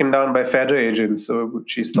gets taken down by Fedra agents, so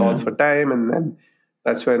she stalls for time, and then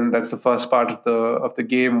that's the first part of the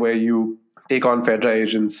game where you take on Fedra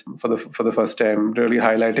agents for the first time, really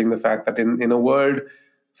highlighting the fact that in a world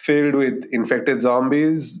filled with infected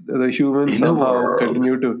zombies, the humans somehow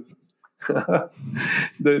continue to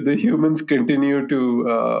the humans continue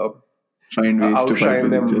to find ways to fight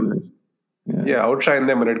with each other. Outshine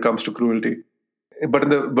them when it comes to cruelty. But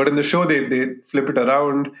in the show, they flip it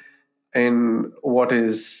around in what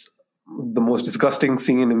is the most disgusting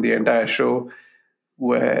scene in the entire show,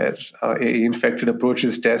 where a infected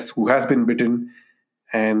approaches Tess, who has been bitten,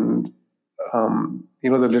 and the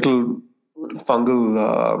little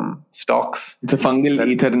fungal stalks. It's a fungal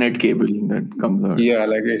Ethernet cable that comes out. Yeah,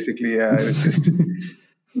 like basically, it's just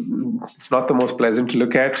it's not the most pleasant to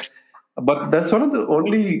look at. But that's one of the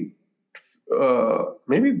only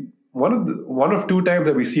maybe one of two times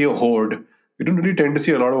that we see a horde. We don't really tend to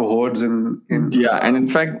see a lot of hordes in and in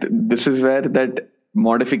fact, this is where that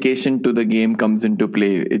modification to the game comes into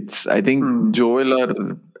play. It's, I think, Joel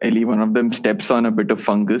or Ellie, one of them steps on a bit of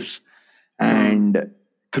fungus, and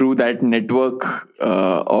through that network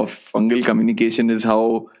of fungal communication is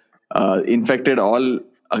how infected all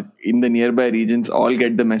in the nearby regions all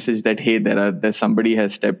get the message that, hey, there's somebody who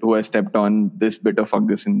has stepped on this bit of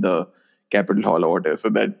fungus in the Capitol Hall or whatever. So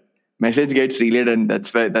that message gets relayed, and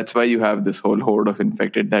that's why you have this whole horde of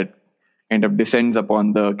infected that kind of descends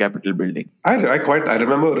upon the Capitol building. I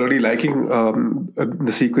remember really liking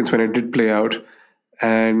the sequence when it did play out,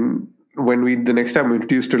 and when the next time we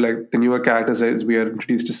introduced to like the newer characters, as we are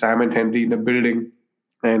introduced to Sam and Henry in a building,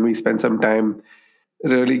 and we spend some time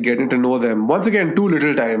really getting to know them. Once again, too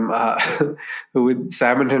little time with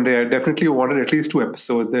Sam and Henry. I definitely wanted at least 2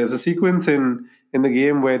 episodes. There's a sequence in the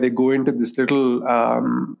game where they go into this little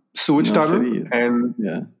sewage tunnel, and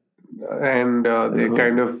they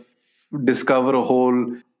kind of discover a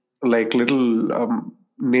whole like little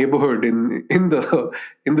neighborhood in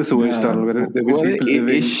the sewage tunnel where there will be people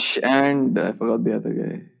living. Ish, and I forgot the other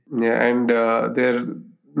guy. Yeah, and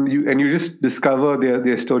you just discover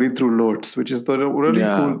their story through notes, which is the really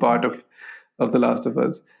cool part of The Last of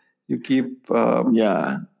Us. You keep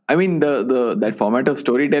I mean, that format of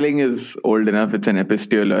storytelling is old enough. It's an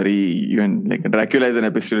epistolary, even like Dracula is an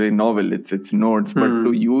epistolary novel. It's notes, but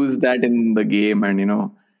to use that in the game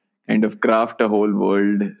and kind of craft a whole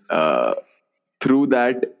world through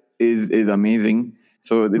that is amazing.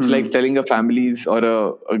 So it's like telling a family's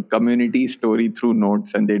or a community story through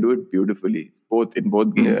notes, and they do it beautifully. In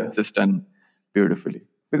both games, it's just done beautifully.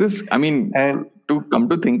 Because, I mean, and to come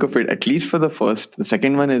to think of it, at least for the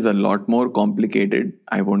second one is a lot more complicated.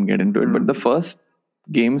 I won't get into it. But the first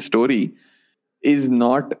game story, is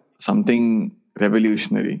not something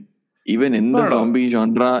revolutionary. Even in the zombie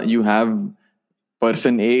genre, you have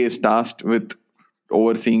person A is tasked with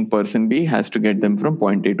overseeing person B, has to get them from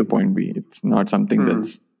point A to point B. It's not something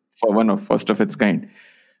that's first of its kind.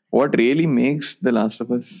 What really makes The Last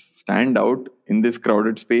of Us stand out in this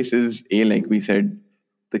crowded space is like we said,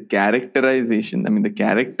 the characterization. I mean, the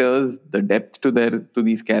characters, the depth to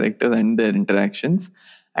these characters and their interactions,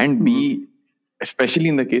 and B, especially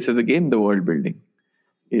in the case of the game, the world building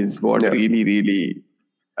is what really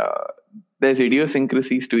there's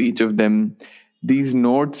idiosyncrasies to each of them. These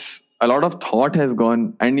notes, a lot of thought has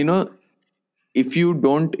gone, and if you're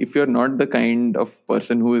not the kind of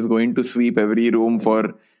person who is going to sweep every room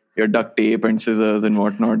for your duct tape and scissors and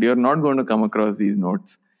whatnot, you're not going to come across these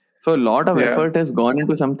notes. So a lot of effort has gone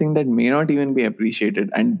into something that may not even be appreciated.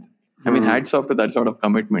 And I mean, hats off to that sort of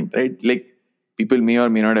commitment, right? Like, people may or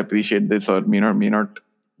may not appreciate this or may not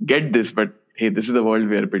get this, but hey, this is the world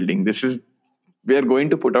we are building. We are going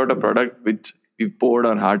to put out a product which we've poured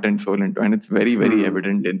our heart and soul into, and it's very, very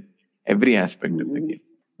evident in every aspect of the game.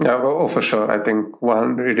 Yeah, for sure. I think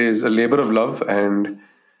it is a labor of love, and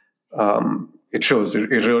it shows. It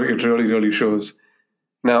really shows.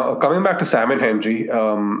 Now, coming back to Sam and Henry,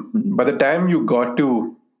 by the time you got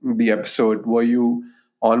to the episode, were you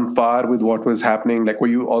on par with what was happening? Like, were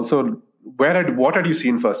you also what had you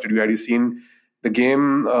seen first? Had you seen the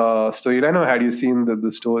game storyline, or had you seen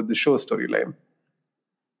the show storyline?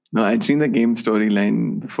 No, I'd seen the game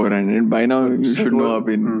storyline beforehand, and by now you should know,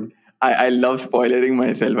 Abhin. I love spoilering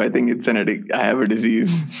myself. I think it's an addict. I have a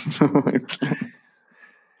disease.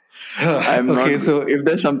 So if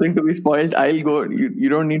there's something to be spoiled, I'll go. You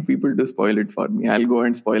don't need people to spoil it for me. I'll go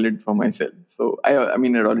and spoil it for myself. So I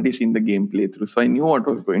mean, I'd already seen the game playthrough, so I knew what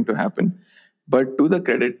was going to happen. But to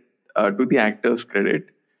the actor's credit,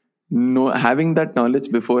 having that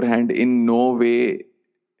knowledge beforehand in no way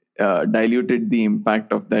diluted the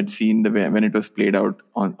impact of that scene when it was played out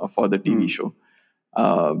for the TV show.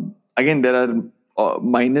 Again, there are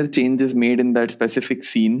minor changes made in that specific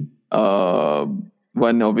scene.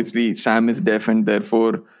 One, obviously, Sam is deaf, and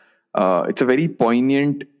therefore it's a very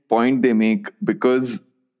poignant point they make, because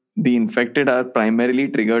the infected are primarily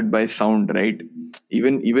triggered by sound, right?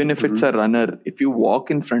 Even if it's a runner, if you walk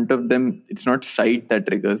in front of them, it's not sight that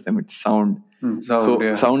triggers them, it's sound.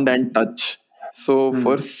 Sound and touch. So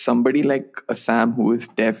for somebody like a Sam who is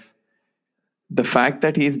deaf, the fact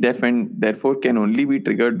that he is deaf and therefore can only be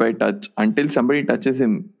triggered by touch until somebody touches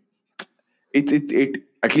him, it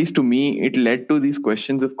at least to me, it led to these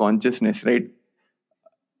questions of consciousness, right?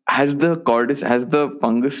 Has the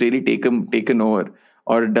fungus really taken over,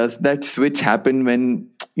 or does that switch happen when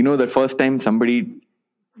the first time somebody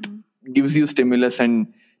gives you stimulus,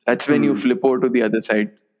 and that's when you flip over to the other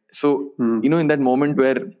side? So in that moment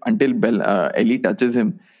where until Ellie touches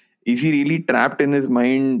him, is he really trapped in his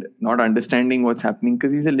mind, not understanding what's happening?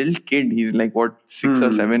 Because he's a little kid. He's like, 6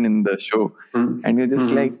 or 7 in the show. And you're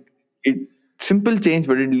just like, simple change,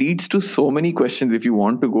 but it leads to so many questions if you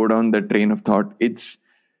want to go down that train of thought. It's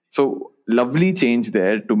so lovely change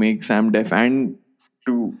there to make Sam deaf and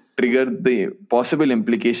to trigger the possible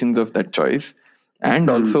implications of that choice. And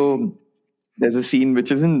also, there's a scene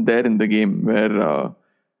which isn't there in the game where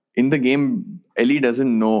in the game, Ellie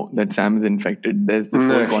doesn't know that Sam is infected. There's this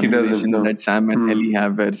whole conversation that Sam and Ellie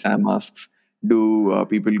have where Sam asks, do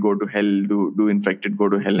people go to hell? Do infected go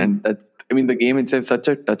to hell? And that, I mean, the game itself is such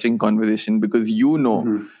a touching conversation, because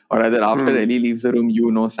or rather after Ellie leaves the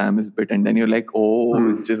room, Sam is bit, and then you're like,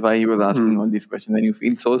 which is why he was asking all these questions, and you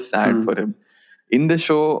feel so sad for him. In the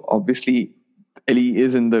show, obviously, Ellie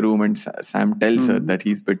is in the room and Sam tells her that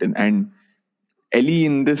he's bitten, and Ellie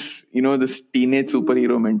in this, this teenage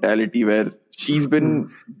superhero mentality where she's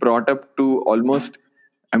been brought up to almost,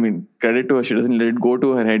 I mean, credit to her, she doesn't let it go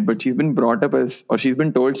to her head, but she's been brought up or she's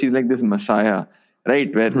been told she's like this messiah,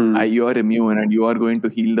 right? Where you are immune and you are going to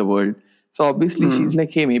heal the world. So obviously she's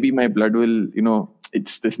like, hey, maybe my blood will,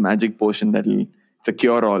 it's this magic potion it's a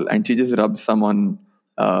cure all. And she just rubs some on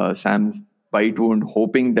Sam's bite wound,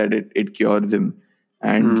 hoping that it cures him.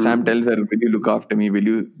 And Sam tells her, will you look after me? Will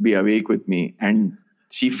you be awake with me? And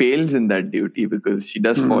she fails in that duty because she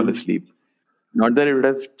does fall asleep. Not that it would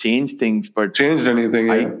have changed things, but... Changed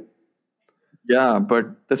anything, but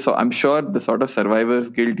I'm sure the sort of survivor's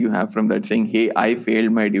guilt you have from that, saying, hey, I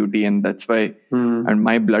failed my duty and that's why... And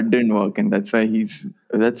my blood didn't work, and that's why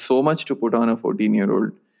that's so much to put on a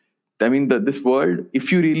 14-year-old. I mean, this world,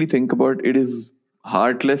 if you really think about it, is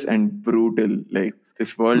heartless and brutal. Like,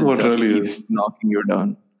 this world just keeps knocking you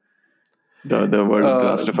down. The world of The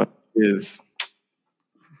Last of Us is...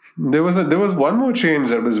 There was one more change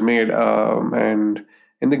that was made, and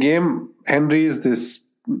in the game, Henry is this.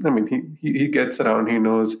 I mean, he gets around. He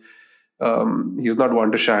knows. He's not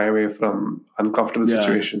one to shy away from uncomfortable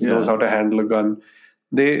situations. He knows how to handle a gun.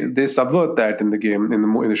 They subvert that in the game, in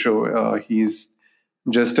the show. He's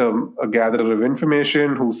just a gatherer of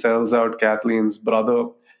information who sells out Kathleen's brother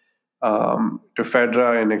to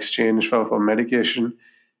Fedra in exchange for medication.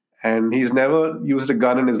 And he's never used a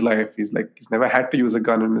gun in his life. He's never had to use a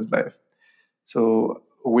gun in his life. So,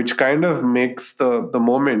 which kind of makes the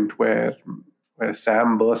moment where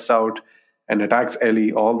Sam bursts out and attacks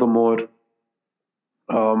Ellie all the more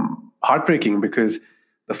heartbreaking, because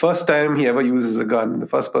the first time he ever uses a gun, the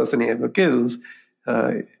first person he ever kills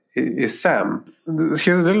is Sam.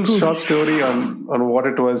 Here's a little short story on what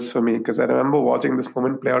it was for me, because I remember watching this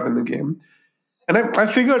moment play out in the game. And I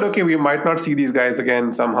figured, okay, we might not see these guys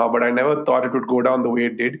again somehow, but I never thought it would go down the way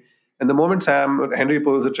it did. And the moment Henry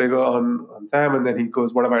pulls the trigger on Sam, and then he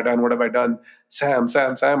goes, "What have I done? What have I done? Sam,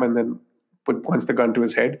 Sam, Sam," and then points the gun to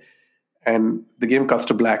his head, and the game cuts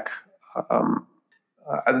to black.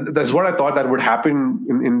 That's what I thought that would happen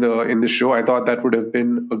in the show. I thought that would have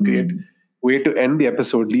been a great way to end the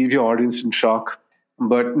episode, leave your audience in shock.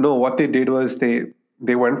 But no, what they did was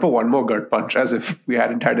they went for one more gut punch, as if we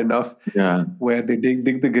hadn't had enough. Yeah, where they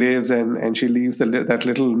dig the graves, and she leaves that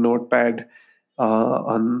little notepad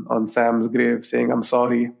on Sam's grave saying, "I'm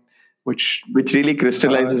sorry," which really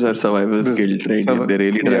crystallizes her survivor's guilt, right? They're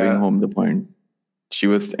really driving home the point. She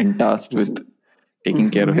was entrusted with taking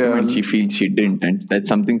care of him, and she feels she didn't, and that's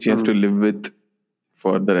something she has to live with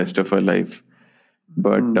for the rest of her life.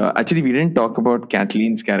 But actually, we didn't talk about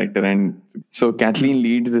Kathleen's character. And so Kathleen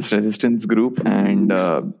leads this resistance group, and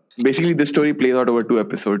basically this story plays out over 2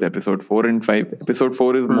 episodes, episode 4 and 5. Episode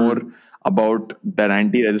 4 is more about that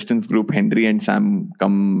anti-resistance group. Henry and Sam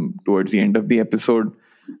come towards the end of the episode.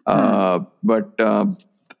 But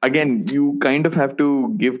again, you kind of have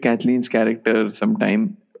to give Kathleen's character some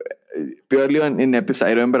time. Purely in episode,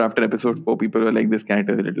 I remember after episode 4, people were like, "This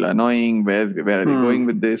character is a little annoying. Where are they going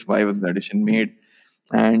with this? Why was the addition made?"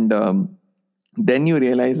 And then you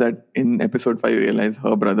realize that in episode 5, you realize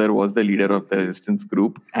her brother was the leader of the resistance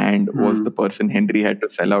group and was the person Henry had to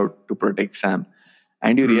sell out to protect Sam.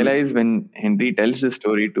 And you realize when Henry tells this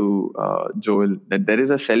story to Joel that there is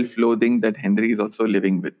a self-loathing that Henry is also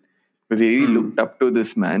living with, because he really looked up to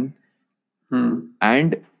this man.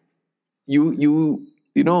 And you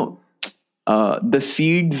know, the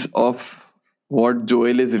seeds of what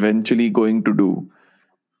Joel is eventually going to do.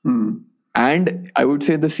 And I would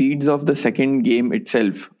say the seeds of the second game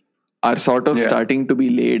itself are sort of starting to be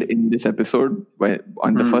laid in this episode.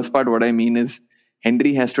 On the first part, what I mean is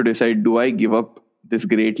Henry has to decide, do I give up this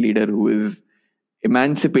great leader who is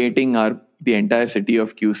emancipating the entire city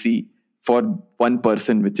of QC for one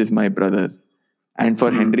person, which is my brother? And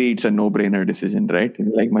for Henry, it's a no-brainer decision, right?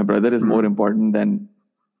 Like, my brother is more important than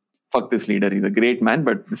fuck this leader. He's a great man,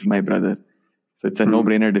 but this is my brother. So it's a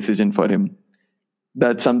no-brainer decision for him.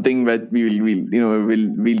 That's something that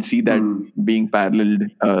we'll see that being paralleled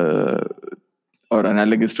or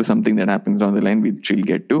analogous to something that happens down the line, which we'll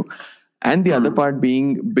get to. And the other part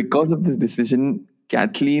being, because of this decision,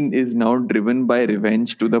 Kathleen is now driven by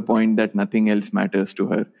revenge to the point that nothing else matters to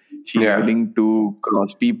her. She's willing to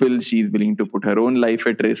cross people. She's willing to put her own life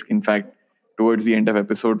at risk. In fact, towards the end of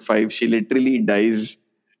episode 5, she literally dies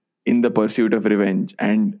in the pursuit of revenge.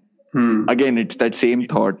 And again, it's that same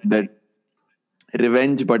thought that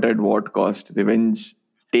revenge, but at what cost? Revenge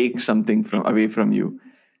takes something away from you.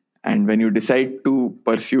 And when you decide to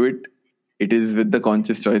pursue it, it is with the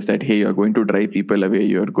conscious choice that, hey, you're going to drive people away.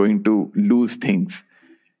 You're going to lose things.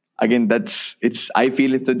 Again, I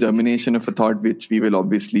feel it's a germination of a thought which we will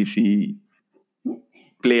obviously see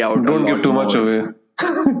play out. Don't give too much away.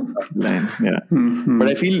 But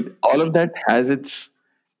I feel all of that has its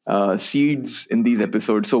seeds in these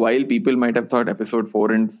episodes. So while people might have thought episode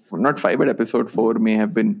 4 and not 5, but episode 4 may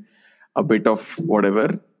have been a bit of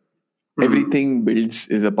whatever, everything builds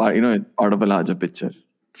is a part, out of a larger picture.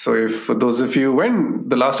 So if for those of you, when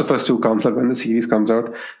The Last of Us 2 comes out, when the series comes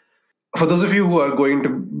out, for those of you who are going to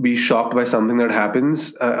be shocked by something that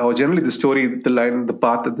happens, or generally the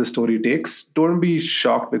path that the story takes, don't be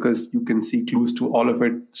shocked, because you can see clues to all of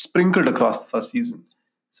it sprinkled across the first season.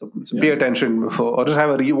 So pay attention before, or just have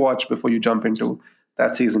a rewatch before you jump into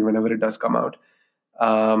that season whenever it does come out.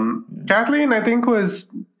 Kathleen, I think, was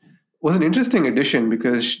an interesting addition,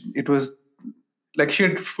 because it was like she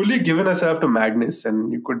had fully given herself to madness,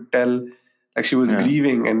 and you could tell like she was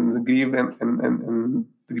grieving, and the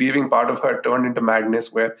grieving part of her turned into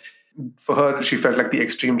madness, where for her she felt like the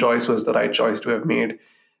extreme choice was the right choice to have made,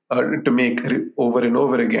 to make over and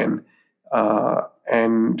over again.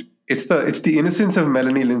 And it's the innocence of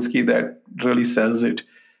Melanie Linsky that really sells it.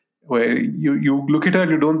 Where you look at her,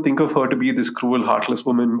 you don't think of her to be this cruel, heartless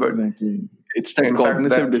woman, but Exactly. It's that in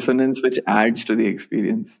cognitive fact, dissonance which adds to the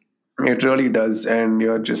experience. it really does, and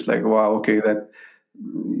you're just like, wow, okay, that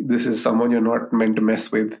this is someone you're not meant to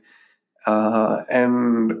mess with.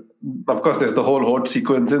 And of course, there's the whole horde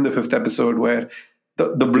sequence in the 5th episode where the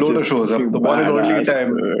bloater shows up, the one and only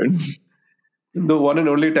time. The one and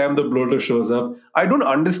only time the bloater shows up. I don't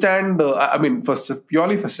understand I mean,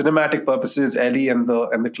 purely for cinematic purposes, Ellie and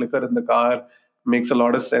the clicker in the car makes a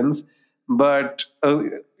lot of sense. But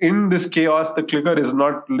in this chaos, the clicker is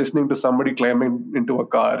not listening to somebody climbing into a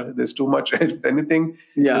car. There's too much. If anything,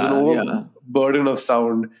 there's an overburden of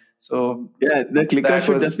sound. So yeah, the clicker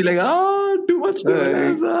should just be like, too much.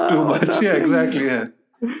 Too much. Yeah, exactly. Yeah.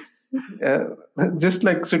 Yeah. Just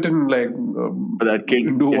like sit and like that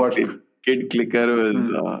kid do what. Kid clicker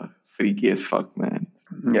was freaky as fuck, man.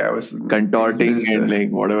 Yeah, it was contorting and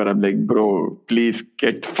like whatever. I'm like, bro, please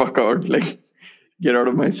get the fuck out. Like, get out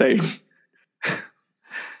of my sight.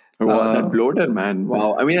 Wow, that bloater, man.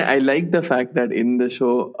 Wow. I mean, I like the fact that in the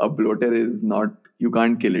show, a bloater is not, you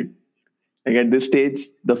can't kill it. Like at this stage,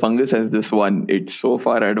 the fungus has just won. It's so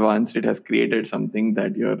far advanced, it has created something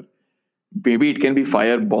that maybe it can be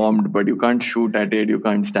fire bombed, but you can't shoot at it, you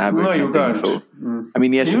can't stab it. No, you can't. So, I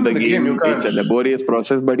mean, yes, in the game it's a laborious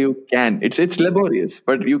process, but you can. It's laborious,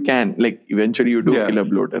 but you can. Like, eventually you do kill a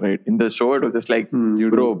bloater, right? In the show, it was just like,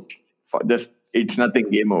 bro, it's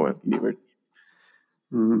nothing, game over, leave it.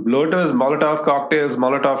 Bloaters, Molotov cocktails,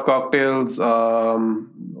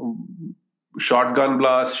 shotgun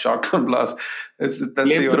blast. That's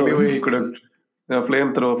the only way he could have.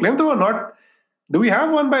 Flamethrower, not. Do we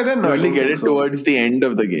have one by then? No, only get it towards the end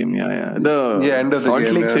of the game. Yeah. End of Salt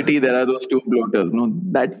Lake City, there are those 2 bloaters. No,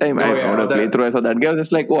 that time I had a playthrough. I saw that guy. I was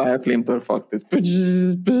just like, I have flamethrower. Fuck this.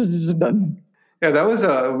 Done. Yeah, that was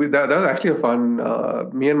actually a fun.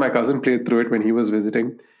 Me and my cousin played through it when he was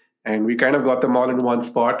visiting, and we kind of got them all in one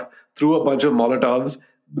spot. Threw a bunch of Molotovs,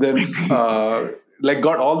 then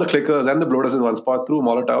got all the clickers and the bloaters in one spot. Threw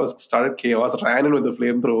Molotovs, started chaos, ran in with the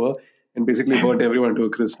flamethrower, and basically burnt everyone to a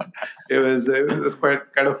crisp. It was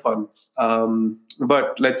quite kind of fun.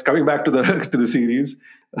 But coming back to the series,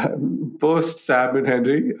 post Sam and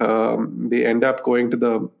Henry, they end up going to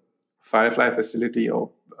the Firefly facility, or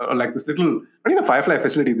like this little, not even a Firefly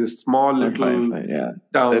facility, this small little Firefly,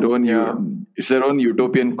 town. It's their own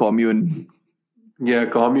utopian commune. Yeah,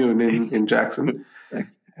 commune in Jackson.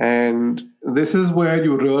 And this is where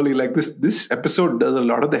you really this episode does a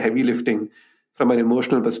lot of the heavy lifting from an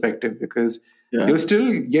emotional perspective, because you're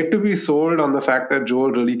still yet to be sold on the fact that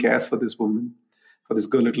Joel really cares for this woman, for this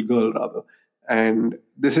little girl rather. And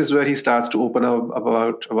this is where he starts to open up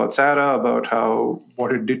about Sarah, about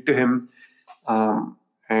what it did to him.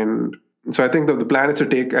 And so I think the plan is to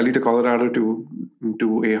take Ellie to Colorado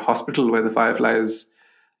to a hospital where the Fireflies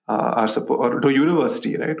or to a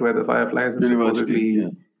university, right, where the Fireflies are supposedly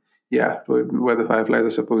where the Fireflies are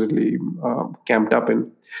supposedly camped up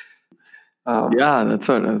in. That's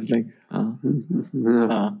what I was like.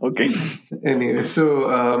 Okay. Anyway,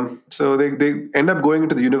 so they end up going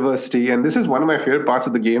into the university, and this is one of my favorite parts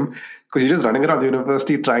of the game, because you're just running around the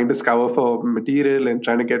university trying to scour for material and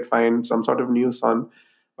trying to find some sort of news on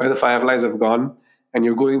where the Fireflies have gone, and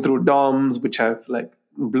you're going through dorms which have like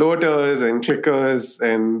bloaters and clickers,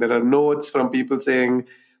 and there are notes from people saying,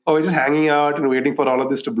 "Oh, we're just hanging out and waiting for all of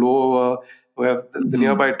this to blow over. Where the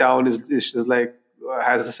nearby town is just like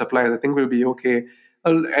has the supplies. I think we'll be okay."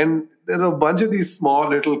 And there are a bunch of these small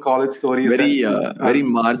little college stories. Very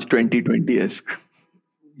March 2020-esque.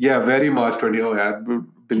 Yeah, very March 20. Oh, yeah,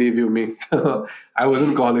 believe you me. I was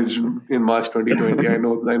in college in March 2020. I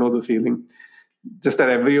know the feeling. Just that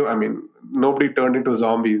nobody turned into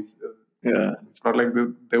zombies. Yeah. It's not like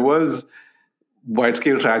there was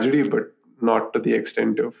wide-scale tragedy, but not to the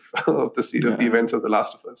extent of the events of The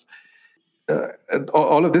Last of Us.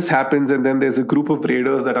 All of this happens, and then there's a group of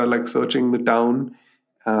raiders that are like searching the town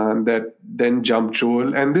that then jump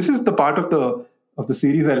Joel. And this is the part of the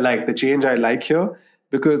series I like, the change I like here,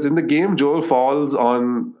 because in the game Joel falls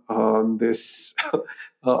on this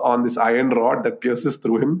on this iron rod that pierces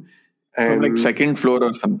through him, and from like second floor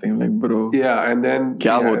or something, like, bro. Yeah, and then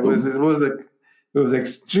it was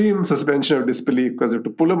extreme suspension of disbelief, because you have to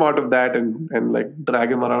pull him out of that and like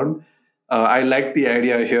drag him around. I like the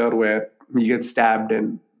idea here where he gets stabbed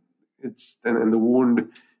and the wound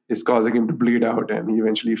is causing him to bleed out, and he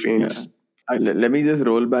eventually faints. Yeah. Let me just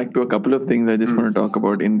roll back to a couple of things I just want to talk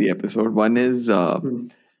about in the episode. One is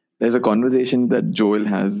there's a conversation that Joel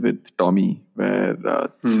has with Tommy, where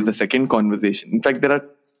this is the second conversation. In fact, there are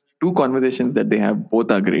two conversations that they have.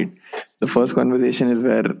 Both are great. The first conversation is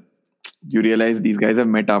where you realize these guys have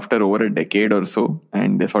met after over a decade or so,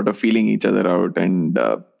 and they're sort of feeling each other out and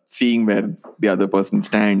seeing where the other person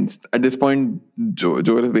stands. At this point,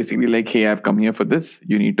 Joel is basically like, "Hey, I've come here for this.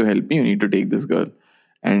 You need to help me. You need to take this girl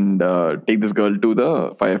and take this girl to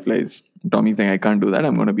the Fireflies." Tommy's saying, "I can't do that.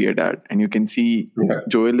 I'm going to be a dad." And you can see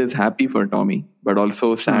Joel is happy for Tommy, but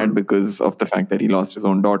also sad because of the fact that he lost his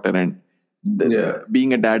own daughter. And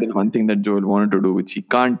being a dad is one thing that Joel wanted to do, which he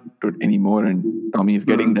can't do anymore. And Tommy is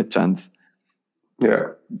getting that chance. Yeah.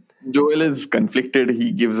 Joel is conflicted.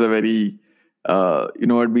 He gives a very,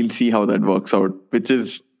 we'll see how that works out, which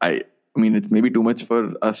is, I mean, it's maybe too much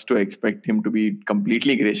for us to expect him to be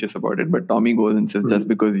completely gracious about it. But Tommy goes and says, just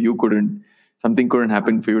because something couldn't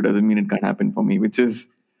happen for you doesn't mean it can't happen for me, which is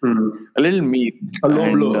a little mean. A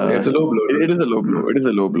low blow. It's a low blow. It is a low blow. It is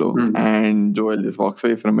a low blow. And Joel just walks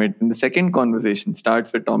away from it. And the second conversation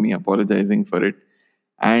starts with Tommy apologizing for it.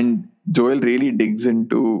 And Joel really digs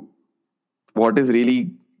into what is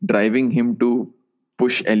really driving him to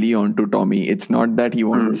push Ellie onto Tommy. It's not that he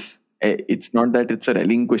wants, it's not that it's a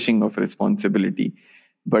relinquishing of responsibility,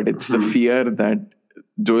 but it's the fear that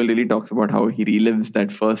Joel really talks about how he relives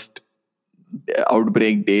that first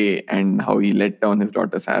outbreak day and how he let down his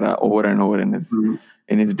daughter Sarah over and over in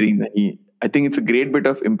his dreams. I think it's a great bit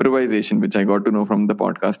of improvisation, which I got to know from the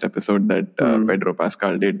podcast episode that Pedro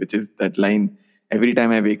Pascal did, which is that line, "Every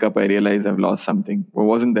time I wake up, I realize I've lost something." It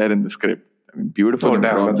wasn't there in the script. I mean, beautiful. Oh,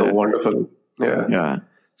 damn, that's a wonderful. Yeah.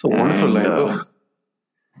 It's a wonderful line.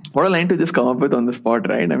 What a line to just come up with on the spot,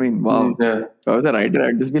 right? I mean, wow. If I was a writer,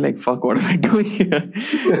 I'd just be like, fuck, what am I doing here?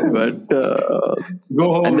 But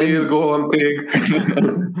go home, Neil, go home, pig.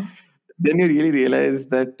 Then you really realize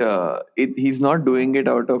that he's not doing it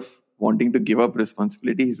out of wanting to give up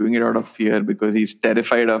responsibility. He's doing it out of fear because he's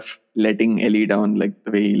terrified of letting Ellie down like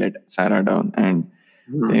the way he let Sarah down. And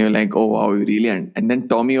then you're like, oh, wow, we really... And then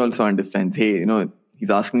Tommy also understands, hey, he's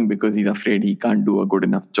asking because he's afraid he can't do a good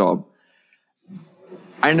enough job.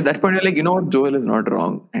 And at that point, you're like, you know what, Joel is not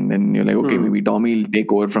wrong. And then you're like, okay, maybe Tommy will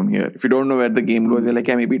take over from here. If you don't know where the game goes, you're like,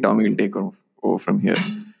 yeah, maybe Tommy will take over from here.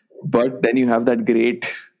 But then you have that great,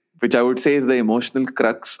 which I would say is the emotional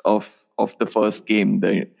crux of the first game,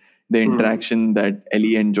 the interaction that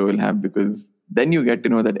Ellie and Joel have, because then you get to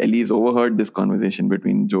know that Ellie's overheard this conversation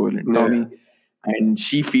between Joel and Tommy. And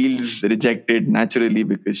she feels rejected naturally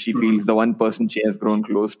because she feels the one person she has grown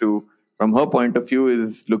close to, from her point of view,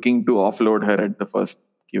 is looking to offload her at the first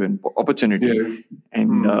given opportunity.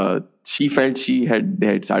 And she felt they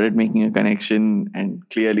had started making a connection, and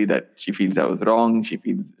clearly that she feels I was wrong. She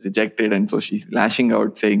feels rejected, and so she's lashing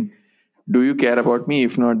out saying, "Do you care about me?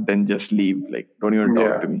 If not, then just leave. Like, don't even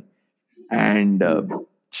talk to me." And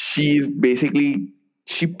she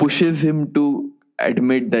pushes him to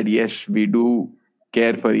admit that yes, we do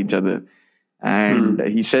care for each other. And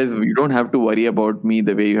he says, "You don't have to worry about me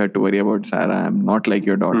the way you had to worry about Sarah. I'm not like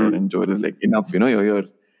your daughter." And Joel is like, "Enough, you're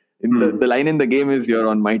in the line in the game is you're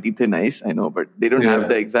on mighty thin ice." I know, but they don't have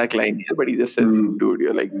the exact line here. But he just says, "Dude,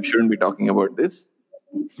 you're like, you shouldn't be talking about this.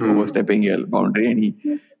 It's overstepping your boundary." And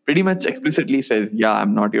he pretty much explicitly says, "Yeah,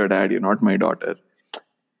 I'm not your dad. You're not my daughter."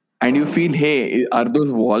 And you feel, hey, are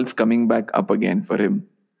those walls coming back up again for him?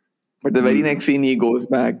 But the very next scene, he goes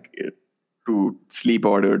back to sleep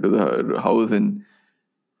or to the house, and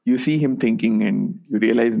you see him thinking, and you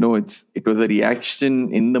realize, no, it was a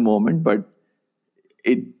reaction in the moment, but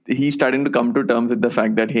he's starting to come to terms with the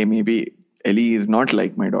fact that, hey, maybe Ellie is not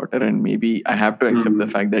like my daughter, and maybe I have to accept the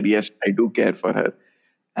fact that, yes, I do care for her.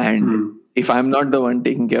 And if I'm not the one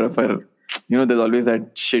taking care of her, there's always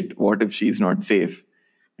that shit, what if she's not safe?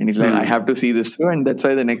 And he's like, I have to see this through. And that's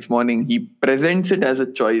why the next morning he presents it as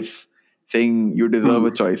a choice, saying you deserve a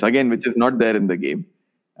choice, again, which is not there in the game.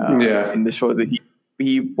 In the show, that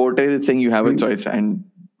he portrays it saying you have a choice. And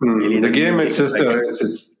the game, it's just in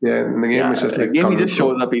the game, it's just like, game, he just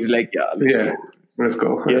shows up. He's like, let's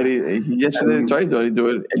go. He just says a choice.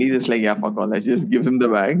 Joel, Ellie just like, fuck all that. She just gives him the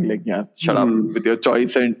bag, like, shut up with your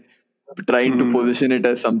choice, and trying to position it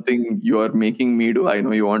as something you are making me do. I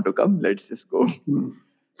know you want to come. Let's just go.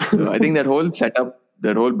 So I think that whole setup,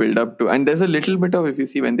 that whole build up to, and there's a little bit of, if you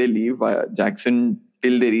see when they leave Jackson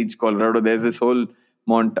till they reach Colorado, there's this whole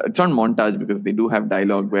montage. It's not montage because they do have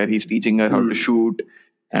dialogue where he's teaching her how to shoot.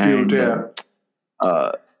 And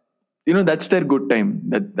that's their good time.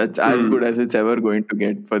 That's as good as it's ever going to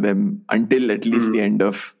get for them until at least the end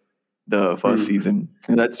of the first season.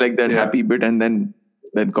 And that's like that happy bit, and then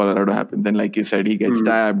Colorado happens. And like you said, he gets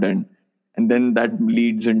stabbed, and then that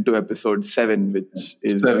leads into episode 7, which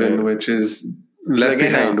is Left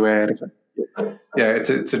Behind, where Yeah,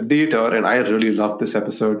 it's a detour, and I really love this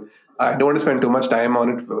episode. I don't want to spend too much time on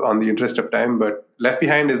it on the interest of time, but Left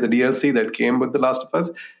Behind is the DLC that came with The Last of Us.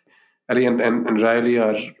 Ellie and Riley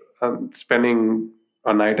are spending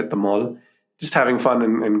a night at the mall, just having fun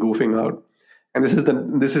and goofing out. And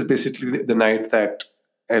this is basically the night that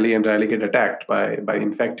Ellie and Riley get attacked by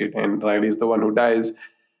infected, and Riley is the one who dies,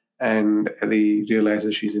 and Ellie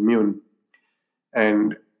realizes she's immune,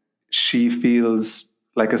 and she feels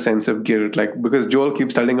like a sense of guilt, like because Joel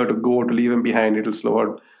keeps telling her to go, to leave him behind,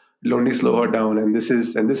 it'll only slow her down, and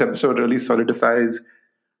this episode really solidifies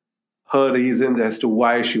her reasons as to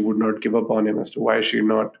why she would not give up on him, as to why she would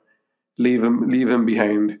not leave him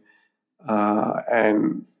behind.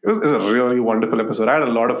 And it was a really wonderful episode. I had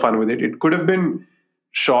a lot of fun with it. It could have been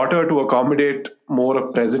shorter to accommodate more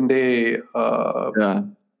of present day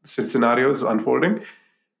scenarios unfolding,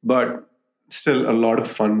 but still a lot of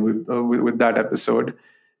fun with that episode,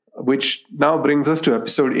 which now brings us to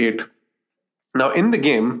episode 8. Now, in the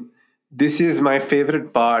game, this is my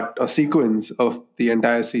favorite part or sequence of the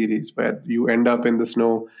entire series, where you end up in the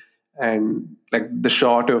snow, and like the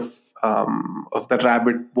shot of the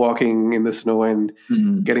rabbit walking in the snow and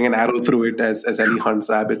getting an arrow through it as Ellie hunts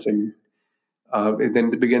rabbits, and it then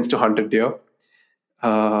begins to hunt a deer.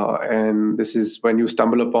 And this is when you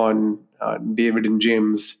stumble upon David and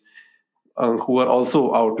James, who are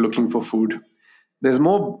also out looking for food. There's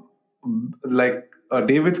more, like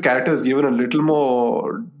David's character is given a little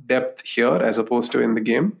more depth here as opposed to in the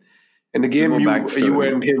game. In the game, you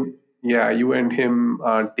and him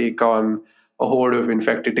take on a horde of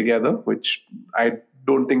infected together, which I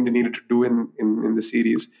don't think they needed to do in the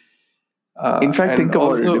series. In fact, think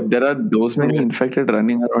about it. If there are those many infected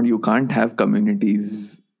running around, you can't have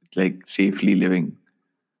communities like safely living.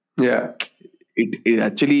 Yeah. It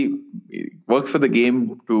actually works for the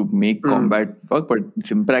game to make combat work, but it's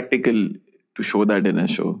impractical to show that in a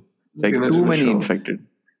show. It's like too many infected.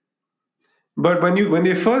 But when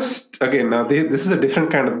they first, again, now this is a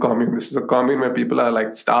different kind of commune. This is a commune where people are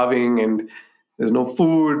like starving and there's no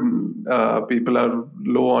food. People are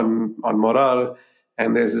low on morale,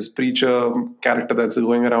 and there's this preacher character that's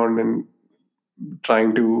going around and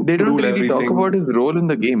trying to. They don't really talk about his role in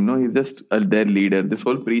the game. No, he's just their leader. This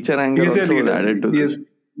whole preacher angle also was added to this.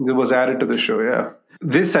 It was added to the show. Yeah,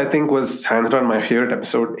 this I think was hands down my favorite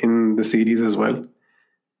episode in the series as well.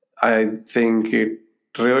 I think it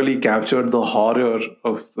really captured the horror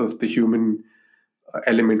of the human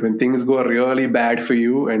element when things go really bad for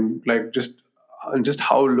you, and like just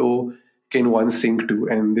how low can one sink to,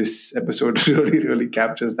 and this episode really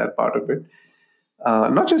captures that part of it.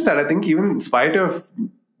 Not just that, I think even in spite of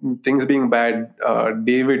things being bad,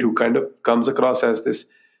 David, who kind of comes across as this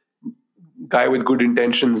guy with good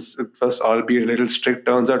intentions at first, albeit a little strict,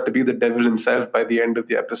 turns out to be the devil himself by the end of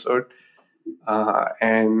the episode.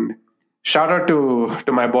 And shout out to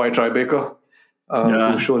my boy Troy Baker,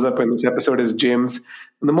 who shows up in this episode as James.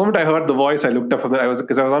 And the moment I heard the voice, I looked up from it.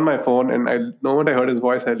 Because I was on my phone, and the moment I heard his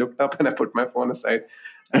voice, I looked up and I put my phone aside.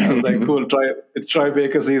 And I was like, "Cool, it's Troy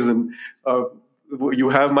Baker season. You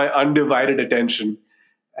have my undivided attention."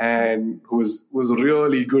 And who was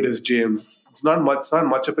really good as James. It's not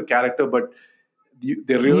much of a character, but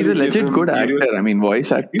they really. He's a legit good actor. I mean,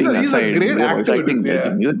 voice acting aside, he's a great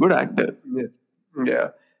actor. He's a good actor. Yeah.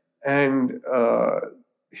 And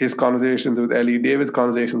his conversations with Ellie, David's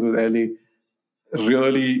conversations with Ellie,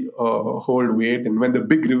 really hold weight. And when the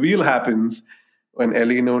big reveal happens, when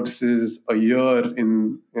Ellie notices a ear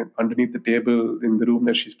in underneath the table in the room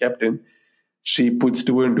that she's kept in, she puts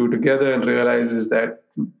two and two together and realizes that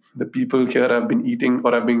the people here have been eating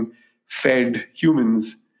or have been fed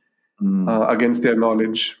humans against their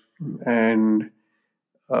knowledge. And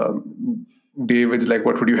David's like,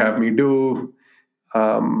 "What would you have me do?"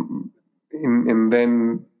 And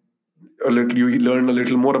then you learn a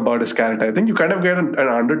little more about his character. I think you kind of get an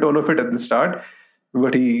undertone of it at the start,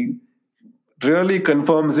 but he really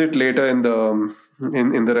confirms it later in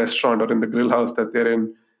the restaurant or in the grill house that they're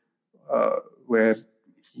in, where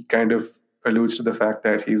he kind of alludes to the fact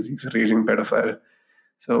that he's a raging pedophile.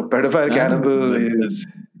 So pedophile cannibal is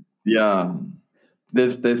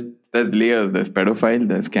there's layers. There's pedophile,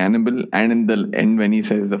 there's cannibal, and in the end when he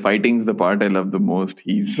says the fighting's the part I love the most,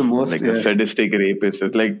 he's a sadistic rapist.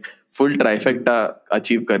 It's like full trifecta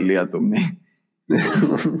achieve kar liya tumne.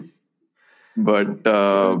 But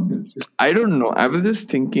I don't know. I was just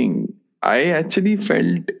thinking, I actually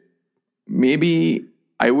felt maybe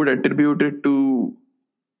I would attribute it to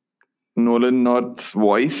Nolan North's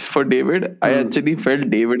voice for David. I actually felt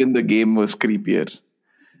David in the game was creepier.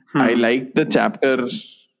 I liked the chapter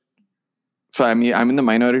So I'm in the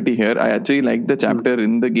minority here. I actually like the chapter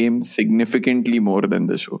in the game significantly more than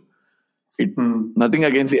the show. Nothing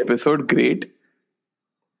against the episode, great.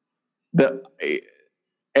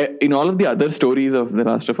 In all of the other stories of The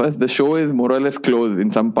Last of Us, the show is more or less close.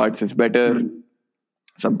 In some parts it's better,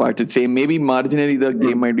 some parts it's same. Maybe marginally the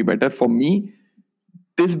game might be better. For me,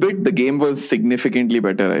 this bit, the game was significantly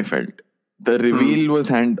better, I felt. The reveal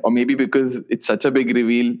was or maybe because it's such a big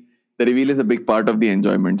reveal, the reveal is a big part of the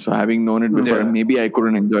enjoyment. So having known it before, maybe I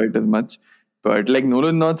couldn't enjoy it as much. But like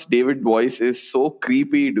Nolan North's David voice is so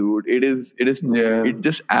creepy, dude. It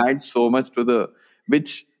just adds so much to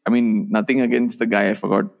which, I mean, nothing against the guy, I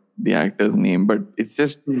forgot the actor's name, but it's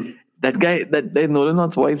just that guy, that Nolan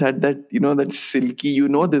North's voice had that, that silky,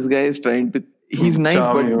 this guy is trying to, he's nice,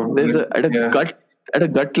 but there's at a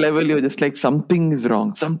gut level, you're just like, something is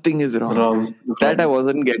wrong. I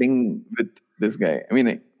wasn't getting with this guy. I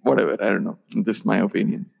mean, whatever, I don't know. Just my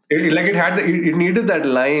opinion. It needed that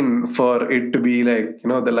line for it to be like,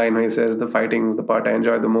 the line where he says the fighting is the part I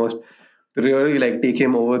enjoy the most, to really like take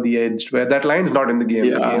him over the edge, where that line's not in the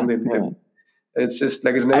game. It's just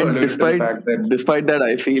like, it's never alluded to the fact that... Despite that,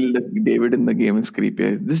 I feel that David in the game is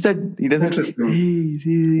creepy. Just that he doesn't...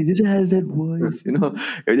 He just has that voice,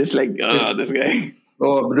 You're just like, this guy...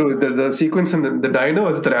 Oh, bro, the sequence in the diner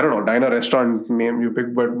was I don't know, diner restaurant name you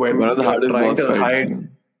pick, but when you're trying to hide,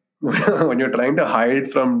 when you're trying to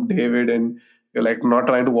hide from David and you're like not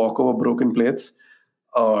trying to walk over broken plates,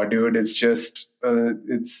 dude, it's just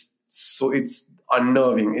it's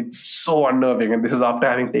unnerving. It's so unnerving, and this is after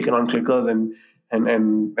having taken on clickers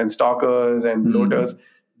and stalkers and bloaters.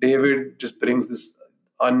 David just brings this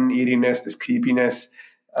uneeriness, this creepiness.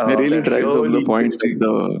 It really drives home the point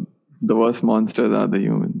that the worst monsters are the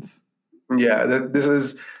humans. Yeah, this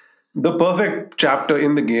is the perfect chapter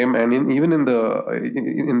in the game, and even in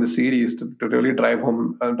the series to really drive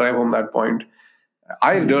home that point.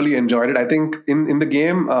 I really enjoyed it. I think in the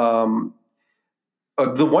game,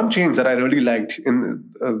 the one change that I really liked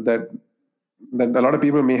that a lot of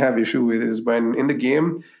people may have issue with is when in the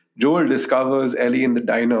game Joel discovers Ellie in the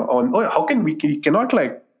diner. How can we cannot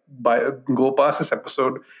like go past this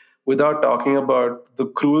episode without talking about the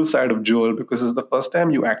cruel side of Joel, because it's the first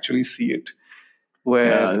time you actually see it,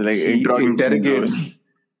 where he interrogates.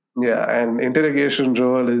 Yeah, and interrogation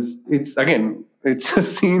Joel it's a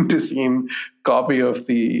scene-to-scene copy of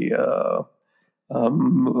the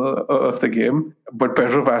game. But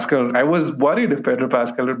Pedro Pascal, I was worried if Pedro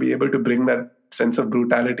Pascal would be able to bring that sense of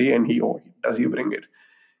brutality, and he bring it.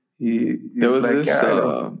 There was this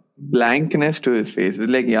blankness to his face.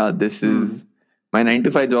 It's like, this is... My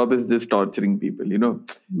 9-to-5 job is just torturing people,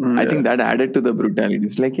 I think that added to the brutality.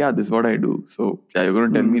 It's like, this is what I do. So, you're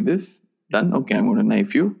going to tell me this? Done? Okay, I'm going to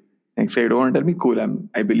knife you. Next day, you don't want to tell me? Cool,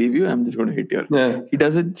 I believe you. I'm just going to hit you. Yeah. He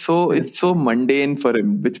does it so... It's so mundane for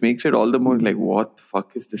him, which makes it all the more like, what the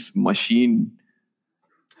fuck is this machine?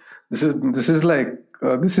 This is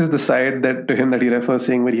the side that to him that he refers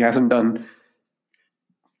saying where he hasn't done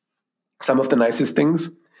some of the nicest things.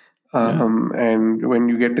 And when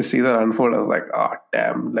you get to see that unfold, I was like,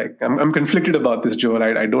 damn, like I'm conflicted about this Joel.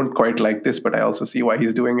 I don't quite like this, but I also see why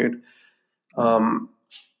he's doing it. The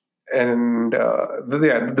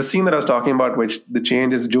scene that I was talking about, which the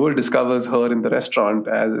change is Joel discovers her in the restaurant,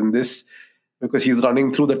 as in this, because he's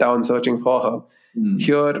running through the town searching for her.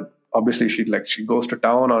 Here, obviously, she goes to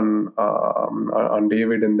town on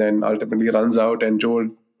David, and then ultimately runs out, and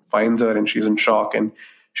Joel finds her, and she's in shock, and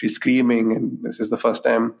she's screaming, and this is the first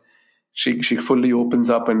time she fully opens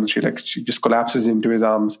up, and she just collapses into his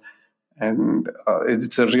arms. And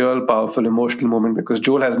it's a real powerful emotional moment, because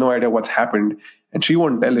Joel has no idea what's happened, and she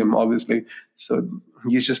won't tell him, obviously. So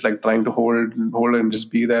he's just like trying to hold her and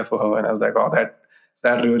just be there for her. And I was like,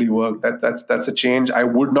 that really worked. That's a change I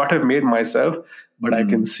would not have made myself, but I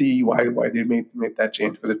can see why they made that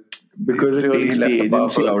change, because it really takes the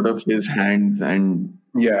agency out of his hands. And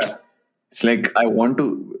it's like,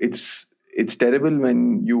 it's terrible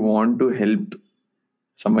when you want to help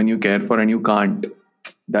someone you care for and you can't.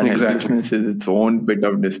 That helplessness is its own bit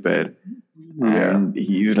of despair. And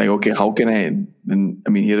he's like, okay, how can I? Then,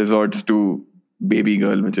 he resorts to baby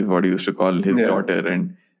girl, which is what he used to call his daughter.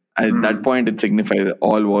 And at that point, it signifies that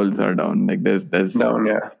all walls are down. Like there's down,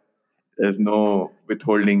 there's no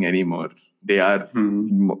withholding anymore. They are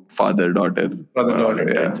father-daughter.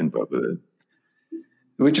 Intents and purposes.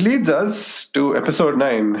 Which leads us to episode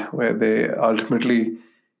 9, where they ultimately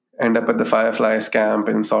end up at the Fireflies camp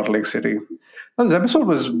in Salt Lake City. Now, this episode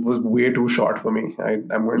was way too short for me. I'm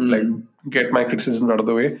going to get my criticism out of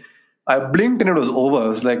the way. I blinked and it was over. I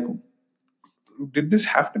was like, did this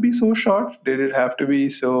have to be so short? Did it have to be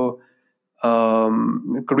so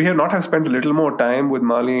Could we have not have spent a little more time with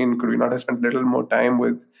Marlene? Could we not have spent a little more time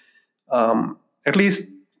with at least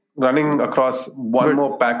running across one But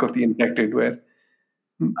more pack of the infected? Where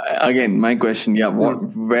again, my question,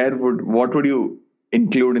 what would you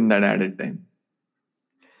include in that added time?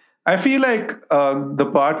 I feel like the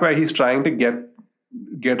part where he's trying to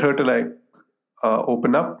get her to like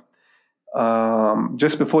open up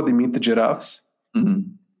just before they meet the giraffes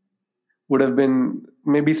would have been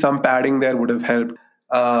maybe some padding there would have helped.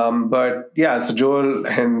 But yeah, so Joel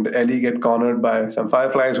and Ellie get cornered by some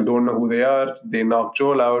fireflies who don't know who they are. They knock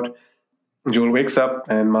Joel out. Joel wakes up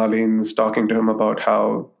and Marlene's talking to him about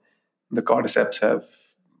how the cordyceps have,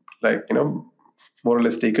 like, more or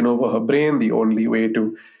less taken over her brain. The only way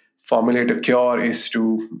to formulate a cure is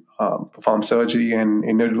to perform surgery and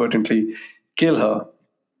inadvertently kill her.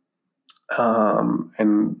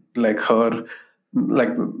 And like her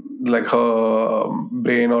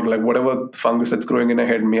brain or like whatever fungus that's growing in her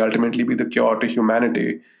head may ultimately be the cure to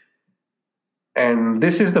humanity. And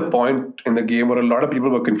this is the point in the game where a lot of people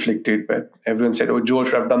were conflicted, where everyone said, "Oh, Joel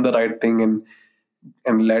should have done the right thing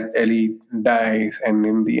and let Ellie die." And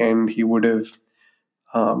in the end, he would have,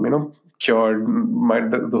 cured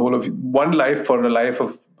the whole of one life for the lives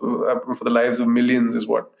of millions is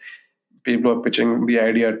what people are pitching the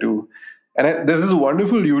idea to. And there's this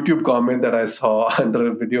wonderful YouTube comment that I saw under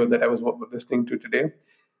a video that I was listening to today,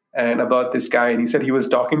 and about this guy, and he said he was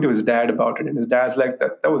talking to his dad about it, and his dad's like,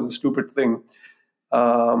 that was a stupid thing.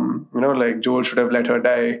 Like Joel should have let her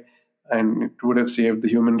die, and it would have saved the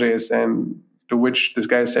human race. And to which this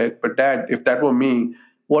guy said, "But Dad, if that were me,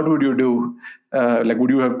 what would you do?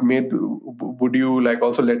 Would you like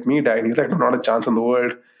also let me die?" And he's like, "No, not a chance in the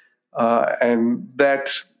world." And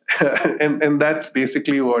that, and that's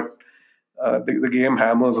basically what the game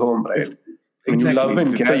hammers home, right? Exactly.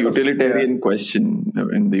 It's a utilitarian question,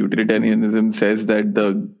 and the utilitarianism says that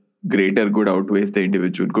the greater good outweighs the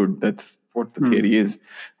individual good. That's what the theory is,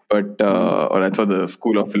 but or that's what the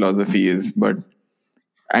school of philosophy is.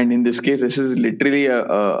 And in this case, this is literally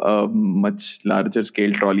a much larger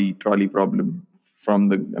scale trolley problem.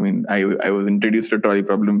 I was introduced to trolley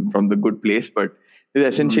problem from The Good Place, but it's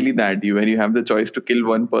essentially that when you have the choice to kill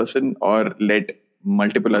one person or let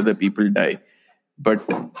multiple other people die. But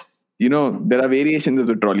there are variations of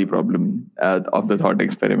the trolley problem of the thought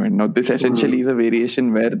experiment. Now, this essentially is a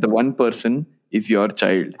variation where the one person is your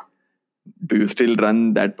child. Do you still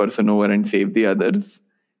run that person over and save the others?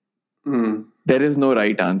 There is no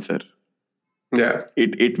right answer. Yeah.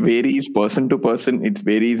 It varies person to person. It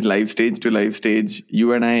varies life stage to life stage.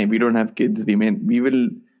 You and I, we don't have kids. We will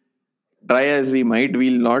try as we might.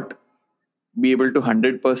 We'll not be able to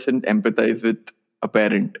 100% empathize with a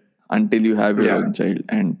parent until you have your own child.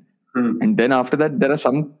 And then after that, there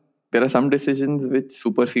are some decisions which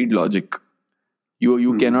supersede logic.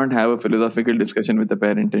 You cannot have a philosophical discussion with a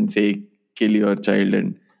parent and say, kill your child.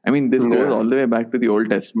 And I mean, this goes all the way back to the Old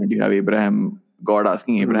Testament. You have God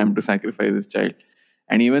asking Abraham to sacrifice his child.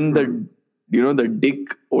 And even the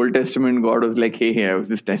dick Old Testament God was like, hey, I was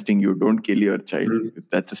just testing you. Don't kill your child.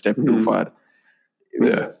 That's a step too far.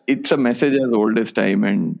 Yeah. It's a message as old as time.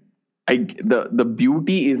 And the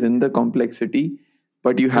beauty is in the complexity,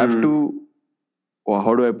 but you have to,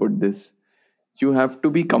 how do I put this? You have to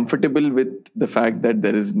be comfortable with the fact that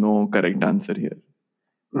there is no correct answer here.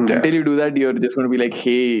 Yeah. Until you do that, you're just going to be like,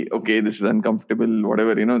 hey, okay, this is uncomfortable,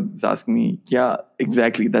 whatever, just ask me. Yeah,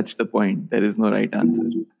 exactly. That's the point. There is no right answer.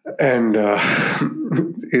 And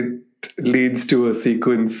it leads to a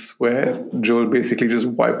sequence where Joel basically just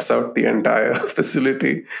wipes out the entire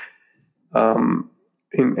facility.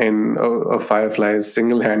 In fireflies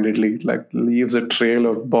single-handedly, like leaves a trail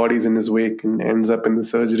of bodies in his wake and ends up in the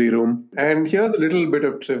surgery room. And here's a little bit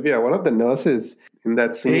of trivia. One of the nurses in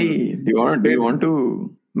that scene. Hey, do you want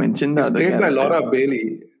to mention that? It's played by Laura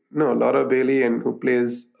Bailey. No, Laura Bailey, and who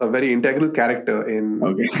plays a very integral character in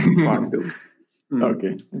Part 2.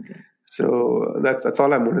 Okay. So that's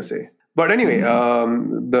all I'm going to say. But anyway,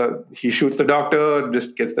 he shoots the doctor,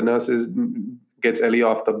 just gets the nurses, gets Ellie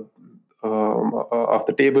off the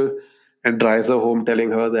table, and drives her home,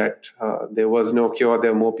 telling her that there was no cure.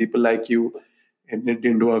 There are more people like you, and it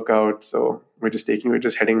didn't work out. So we're just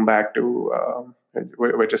heading back to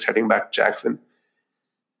Jackson.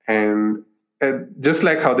 And just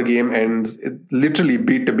like how the game ends, it literally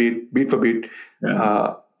beat for beat.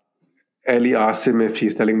 Yeah. Ellie asks him if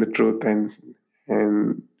he's telling the truth, and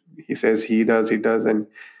he says he does, and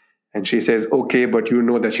she says, okay, but you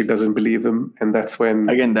know that she doesn't believe him. And that's when...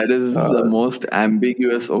 Again, that is the most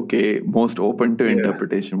ambiguous okay, most open to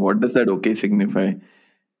interpretation. What does that okay signify?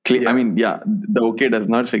 I mean, the okay does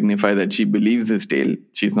not signify that she believes his tale.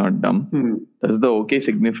 She's not dumb. Does the okay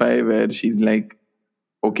signify where she's like,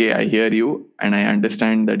 okay, I hear you and I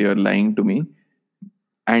understand that you're lying to me.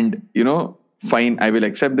 And, fine, I will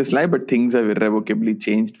accept this lie, but things have irrevocably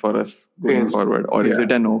changed for us going forward. Or is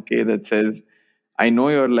it an okay that says, I know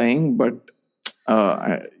you're lying, but,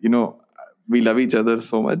 we love each other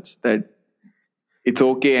so much that it's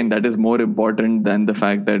okay, and that is more important than the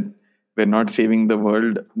fact that we're not saving the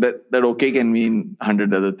world. That okay can mean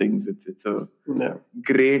 100 other things. It's a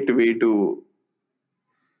great way to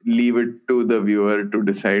leave it to the viewer to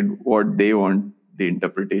decide what they want the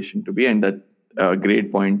interpretation to be, and that's a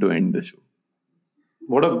great point to end the show.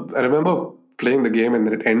 I remember playing the game and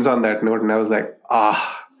then it ends on that note, and I was like,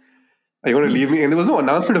 are you going to leave me? And there was no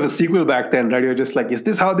announcement of a sequel back then, right? You're just like, is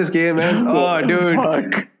this how this game ends? Oh, dude.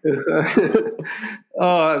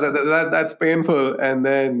 That's painful. And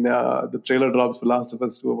then the trailer drops for Last of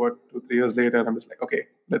Us 2 about 2-3 years later. And I'm just like, okay,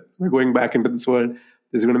 we're going back into this world.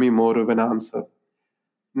 There's going to be more of an answer.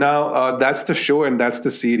 Now, that's the show and that's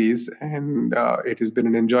the series. And it has been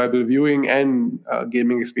an enjoyable viewing and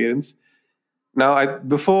gaming experience. Now,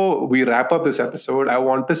 before we wrap up this episode, I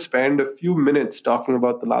want to spend a few minutes talking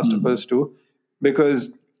about The Last of Us 2, because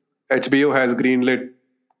HBO has greenlit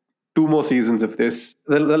 2 more seasons of this.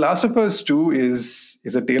 The Last of Us 2 is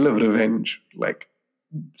a tale of revenge, like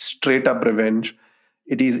straight up revenge.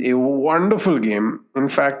 It is a wonderful game. In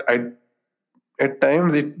fact, at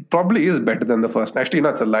times it probably is better than the first. Actually, no,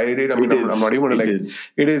 it's a lie. I'm not even like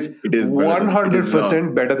it is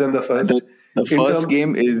 100% better than the first. The first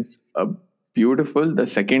game is beautiful. The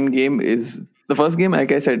second game is the first game.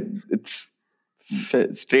 Like I said, it's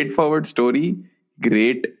straightforward story,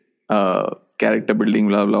 great character building,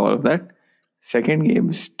 blah blah, all of that. Second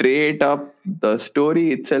game, straight up, the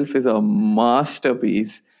story itself is a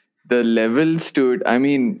masterpiece. The levels to it, I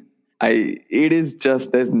mean, it is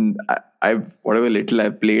just whatever little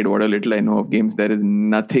I've played, whatever little I know of games, there is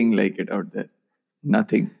nothing like it out there.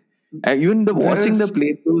 Nothing. Even watching the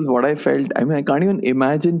playthroughs, what I felt, I mean, I can't even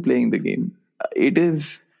imagine playing the game. It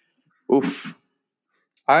is, oof.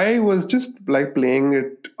 I was just like playing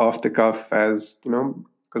it off the cuff, as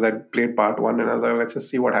because I played part 1 and I was like, let's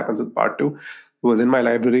just see what happens with part 2. It was in my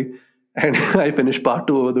library and I finished part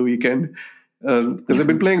 2 over the weekend because I've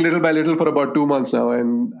been playing little by little for about 2 months now,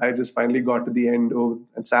 and I just finally got to the end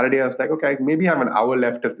and Saturday I was like, okay, I maybe have an hour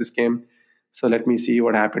left of this game, so let me see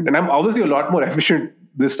what happened. And I'm obviously a lot more efficient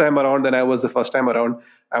this time around than I was the first time around.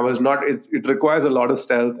 I was not. It requires a lot of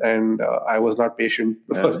stealth, and I was not patient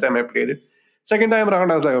the first time I played it. Second time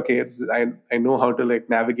around, I was like, okay, I know how to like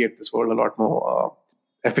navigate this world a lot more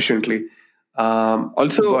efficiently.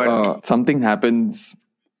 Something happens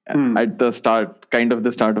at the start, kind of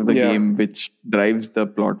the start of the game, which drives the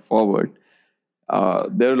plot forward.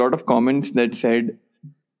 There are a lot of comments that said,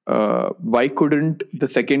 why couldn't the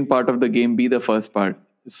second part of the game be the first part?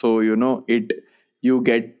 So you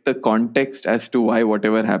get the context as to why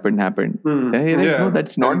whatever happened. No,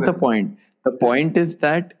 that's not the point. The point is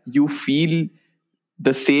that you feel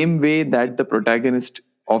the same way that the protagonist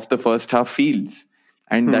of the first half feels.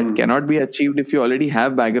 And that cannot be achieved if you already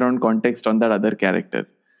have background context on that other character.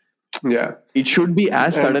 Yeah. It should be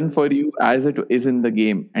as sudden for you as it is in the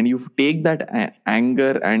game. And you take that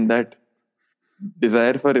anger and that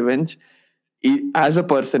desire for revenge as a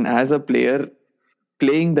person, as a player,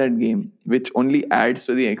 playing that game, which only adds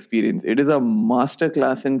to the experience. It is a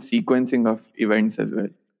masterclass in sequencing of events as well.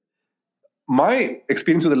 My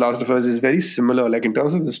experience with The Last of Us is very similar. Like in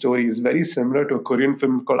terms of the story, is very similar to a Korean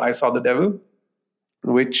film called I Saw the Devil,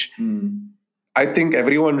 which I think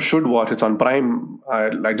everyone should watch. It's on Prime.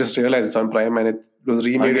 I just realized it's on Prime, and it was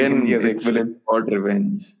remade in India as equivalent. It's about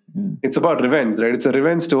revenge. It's about revenge, right? It's a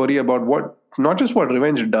revenge story about not just what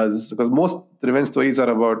revenge does, because most revenge stories are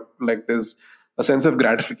about like there's a sense of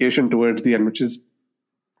gratification towards the end, which is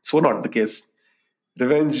so not the case.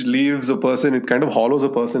 Revenge leaves a person, it kind of hollows a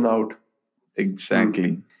person out.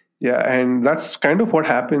 Exactly. Yeah, and that's kind of what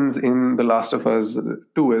happens in The Last of Us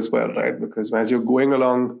 2 as well, right? Because as you're going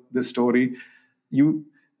along this story,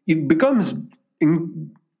 it becomes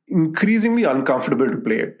increasingly uncomfortable to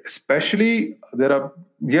play it. Especially, there are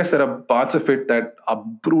parts of it that are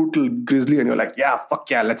brutal, grisly, and you're like, yeah, fuck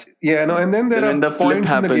yeah, let's... Yeah, no, and then there are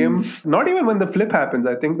points in the game, not even when the flip happens,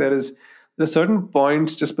 I think there's certain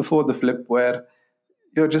points just before the flip where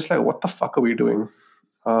you're just like, what the fuck are we doing?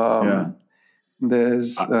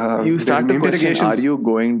 There's you start to question, are you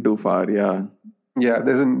going too far? Yeah,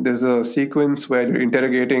 there's a sequence where you're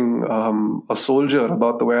interrogating a soldier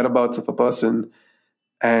about the whereabouts of a person,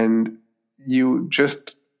 and you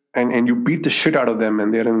just and you beat the shit out of them,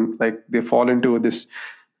 and they fall into this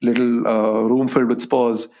little room filled with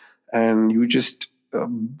spores, and you just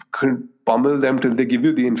pummel them till they give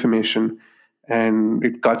you the information. And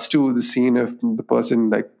it cuts to the scene of the person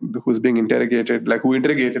like who's being interrogated, like who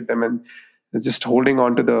interrogated them, and they're just holding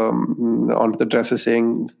onto the dresser,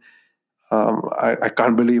 saying, I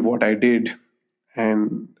can't believe what I did,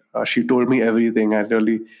 and she told me everything.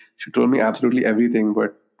 She told me absolutely everything,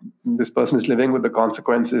 but this person is living with the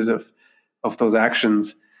consequences of those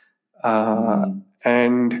actions.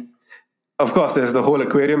 And of course, there's the whole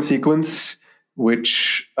aquarium sequence,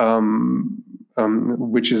 which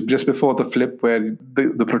is just before the flip, where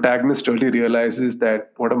the protagonist totally realizes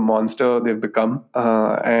that what a monster they've become.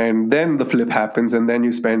 And then the flip happens, and then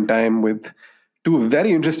you spend time with two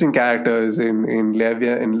very interesting characters in Lev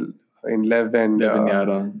and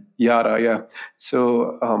Yara. Yeah.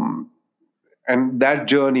 So and that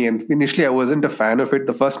journey, and initially I wasn't a fan of it.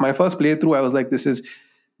 My first playthrough, I was like,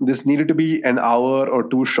 this needed to be an hour or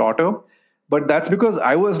two shorter. But that's because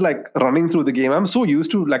I was like running through the game. I'm so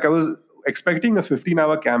used to, like, I was expecting a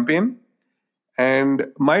 15-hour campaign. And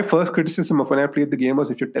my first criticism of when I played the game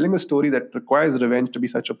was, if you're telling a story that requires revenge to be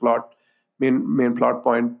such a main plot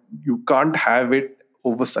point, you can't have it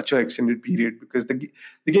over such an extended period, because the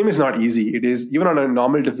game is not easy. It is, even on a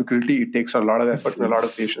normal difficulty, it takes a lot of effort and a lot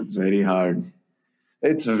of patience. Very hard.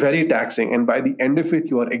 It's very taxing. And by the end of it,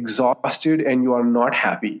 you are exhausted and you are not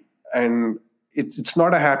happy. And it's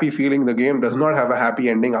not a happy feeling. The game does not have a happy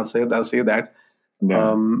ending. I'll say that.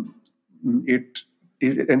 Yeah. And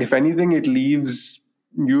if anything, it leaves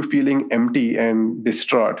you feeling empty and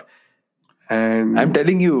distraught. And I'm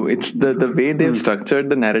telling you, it's the way they've structured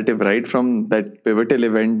the narrative, right from that pivotal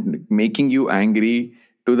event making you angry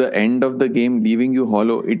to the end of the game leaving you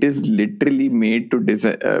hollow. It is literally made to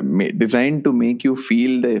designed to make you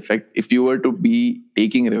feel the effect if you were to be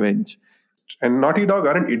taking revenge. And Naughty Dog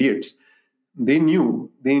aren't idiots. They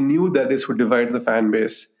knew that this would divide the fan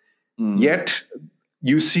base. Yet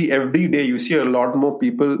every day you see a lot more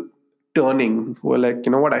people turning who are like,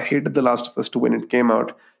 you know what, I hated The Last of Us 2 when it came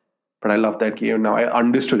out, but I love that game now. I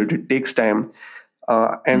understood it. It takes time.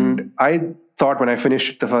 And I thought when I finished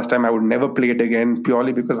it the first time, I would never play it again,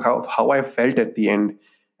 purely because of how I felt at the end.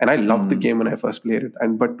 And I loved the game when I first played it.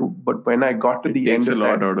 But when I got to the end of that, it takes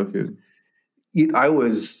a lot out of you. I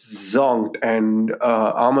was zonked. And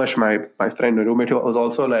Amash, my friend, my roommate, was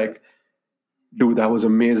also like, dude, that was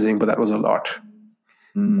amazing, but that was a lot.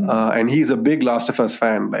 And he's a big Last of Us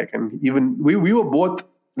fan. Like, and even we were both,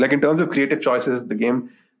 like, in terms of creative choices, the game,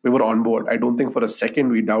 we were on board. I don't think for a second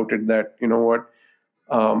we doubted that, you know what,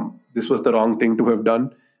 this was the wrong thing to have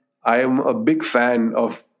done. I am a big fan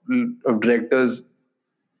of directors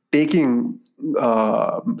taking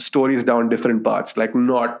stories down different paths, like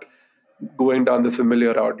not going down the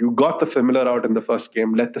familiar route. You got the familiar route in the first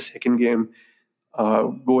game. Let the second game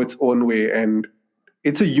go its own way. And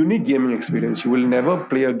it's a unique gaming experience. You will never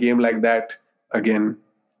play a game like that again.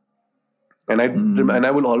 And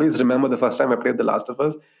I will always remember the first time I played The Last of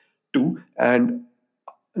Us 2 and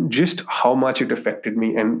just how much it affected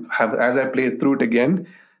me. And as I played through it again,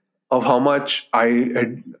 of how much I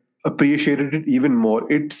had appreciated it even more.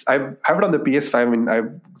 I have it on the PS5. I mean,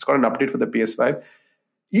 it's got an update for the PS5.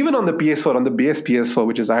 Even on the PS4, on the base PS4,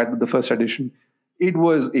 which is I had the first edition, it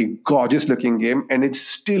was a gorgeous looking game, and it's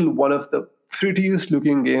still one of the prettiest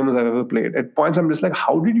looking games I've ever played. At points, I'm just like,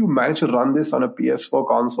 how did you manage to run this on a PS4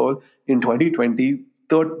 console in 2020,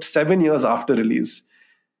 7 years after release?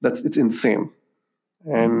 It's insane.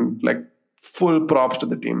 And like, full props to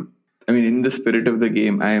the team. I mean, in the spirit of the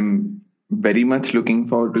game, I am very much looking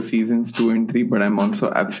forward to seasons 2 and 3, but I'm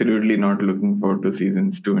also absolutely not looking forward to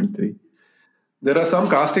seasons 2 and 3. There are some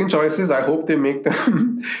casting choices. I hope they make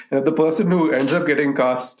them. The person who ends up getting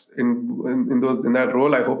cast in that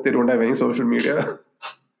role, I hope they don't have any social media.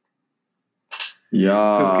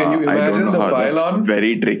 Yeah, because can you imagine the pylon? That's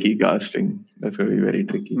very tricky casting. That's going to be very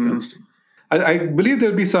tricky casting. I believe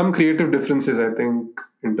there'll be some creative differences, I think,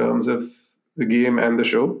 in terms of the game and the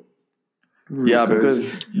show. Yeah,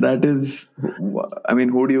 because that is, I mean,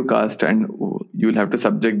 who do you cast? And you'll have to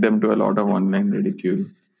subject them to a lot of online ridicule.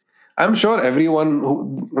 I'm sure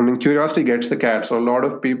everyone curiosity gets the cat. So a lot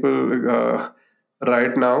of people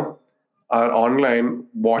right now are online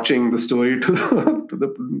watching the story to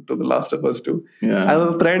the Last of Us 2. Yeah. I have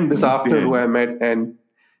a friend this afternoon who I met, and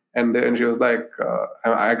then she was like,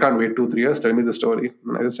 I can't wait 2-3 years, tell me the story.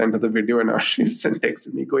 And I just sent her the video, and now she's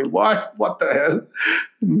texting me going, what the hell?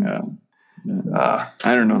 Yeah.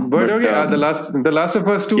 I don't know. But okay, the Last of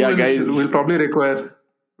Us 2 will probably require...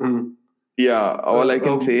 Yeah, all I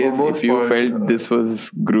can say is if you felt this was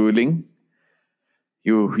grueling,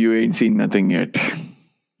 you ain't seen nothing yet.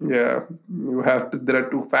 Yeah, there are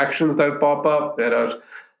two factions that pop up. There are,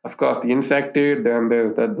 of course, the infected. Then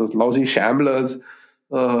there's those lousy shamblers.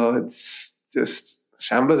 It's just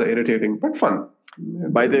shamblers are irritating but fun.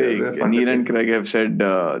 By the way, Neil and Craig have said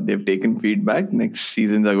they've taken feedback. Next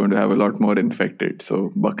seasons are going to have a lot more infected.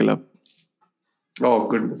 So buckle up. Oh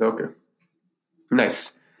goodness. Okay.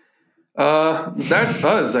 Nice. That's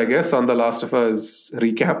us, I guess, on the Last of Us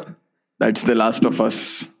recap. That's the Last of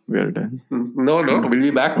Us. We are done. No, we'll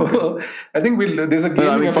be back. I think there's a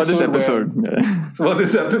gaming for this episode. For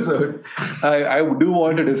this episode, I do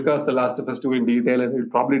want to discuss The Last of Us 2 in detail, and we'll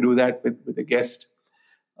probably do that with a guest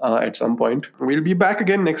at some point. We'll be back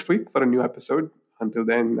again next week for a new episode. Until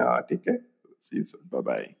then, take care. See you soon.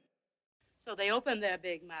 Bye-bye. So they opened their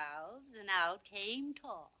big mouths, and out came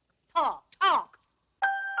talk. Talk, talk.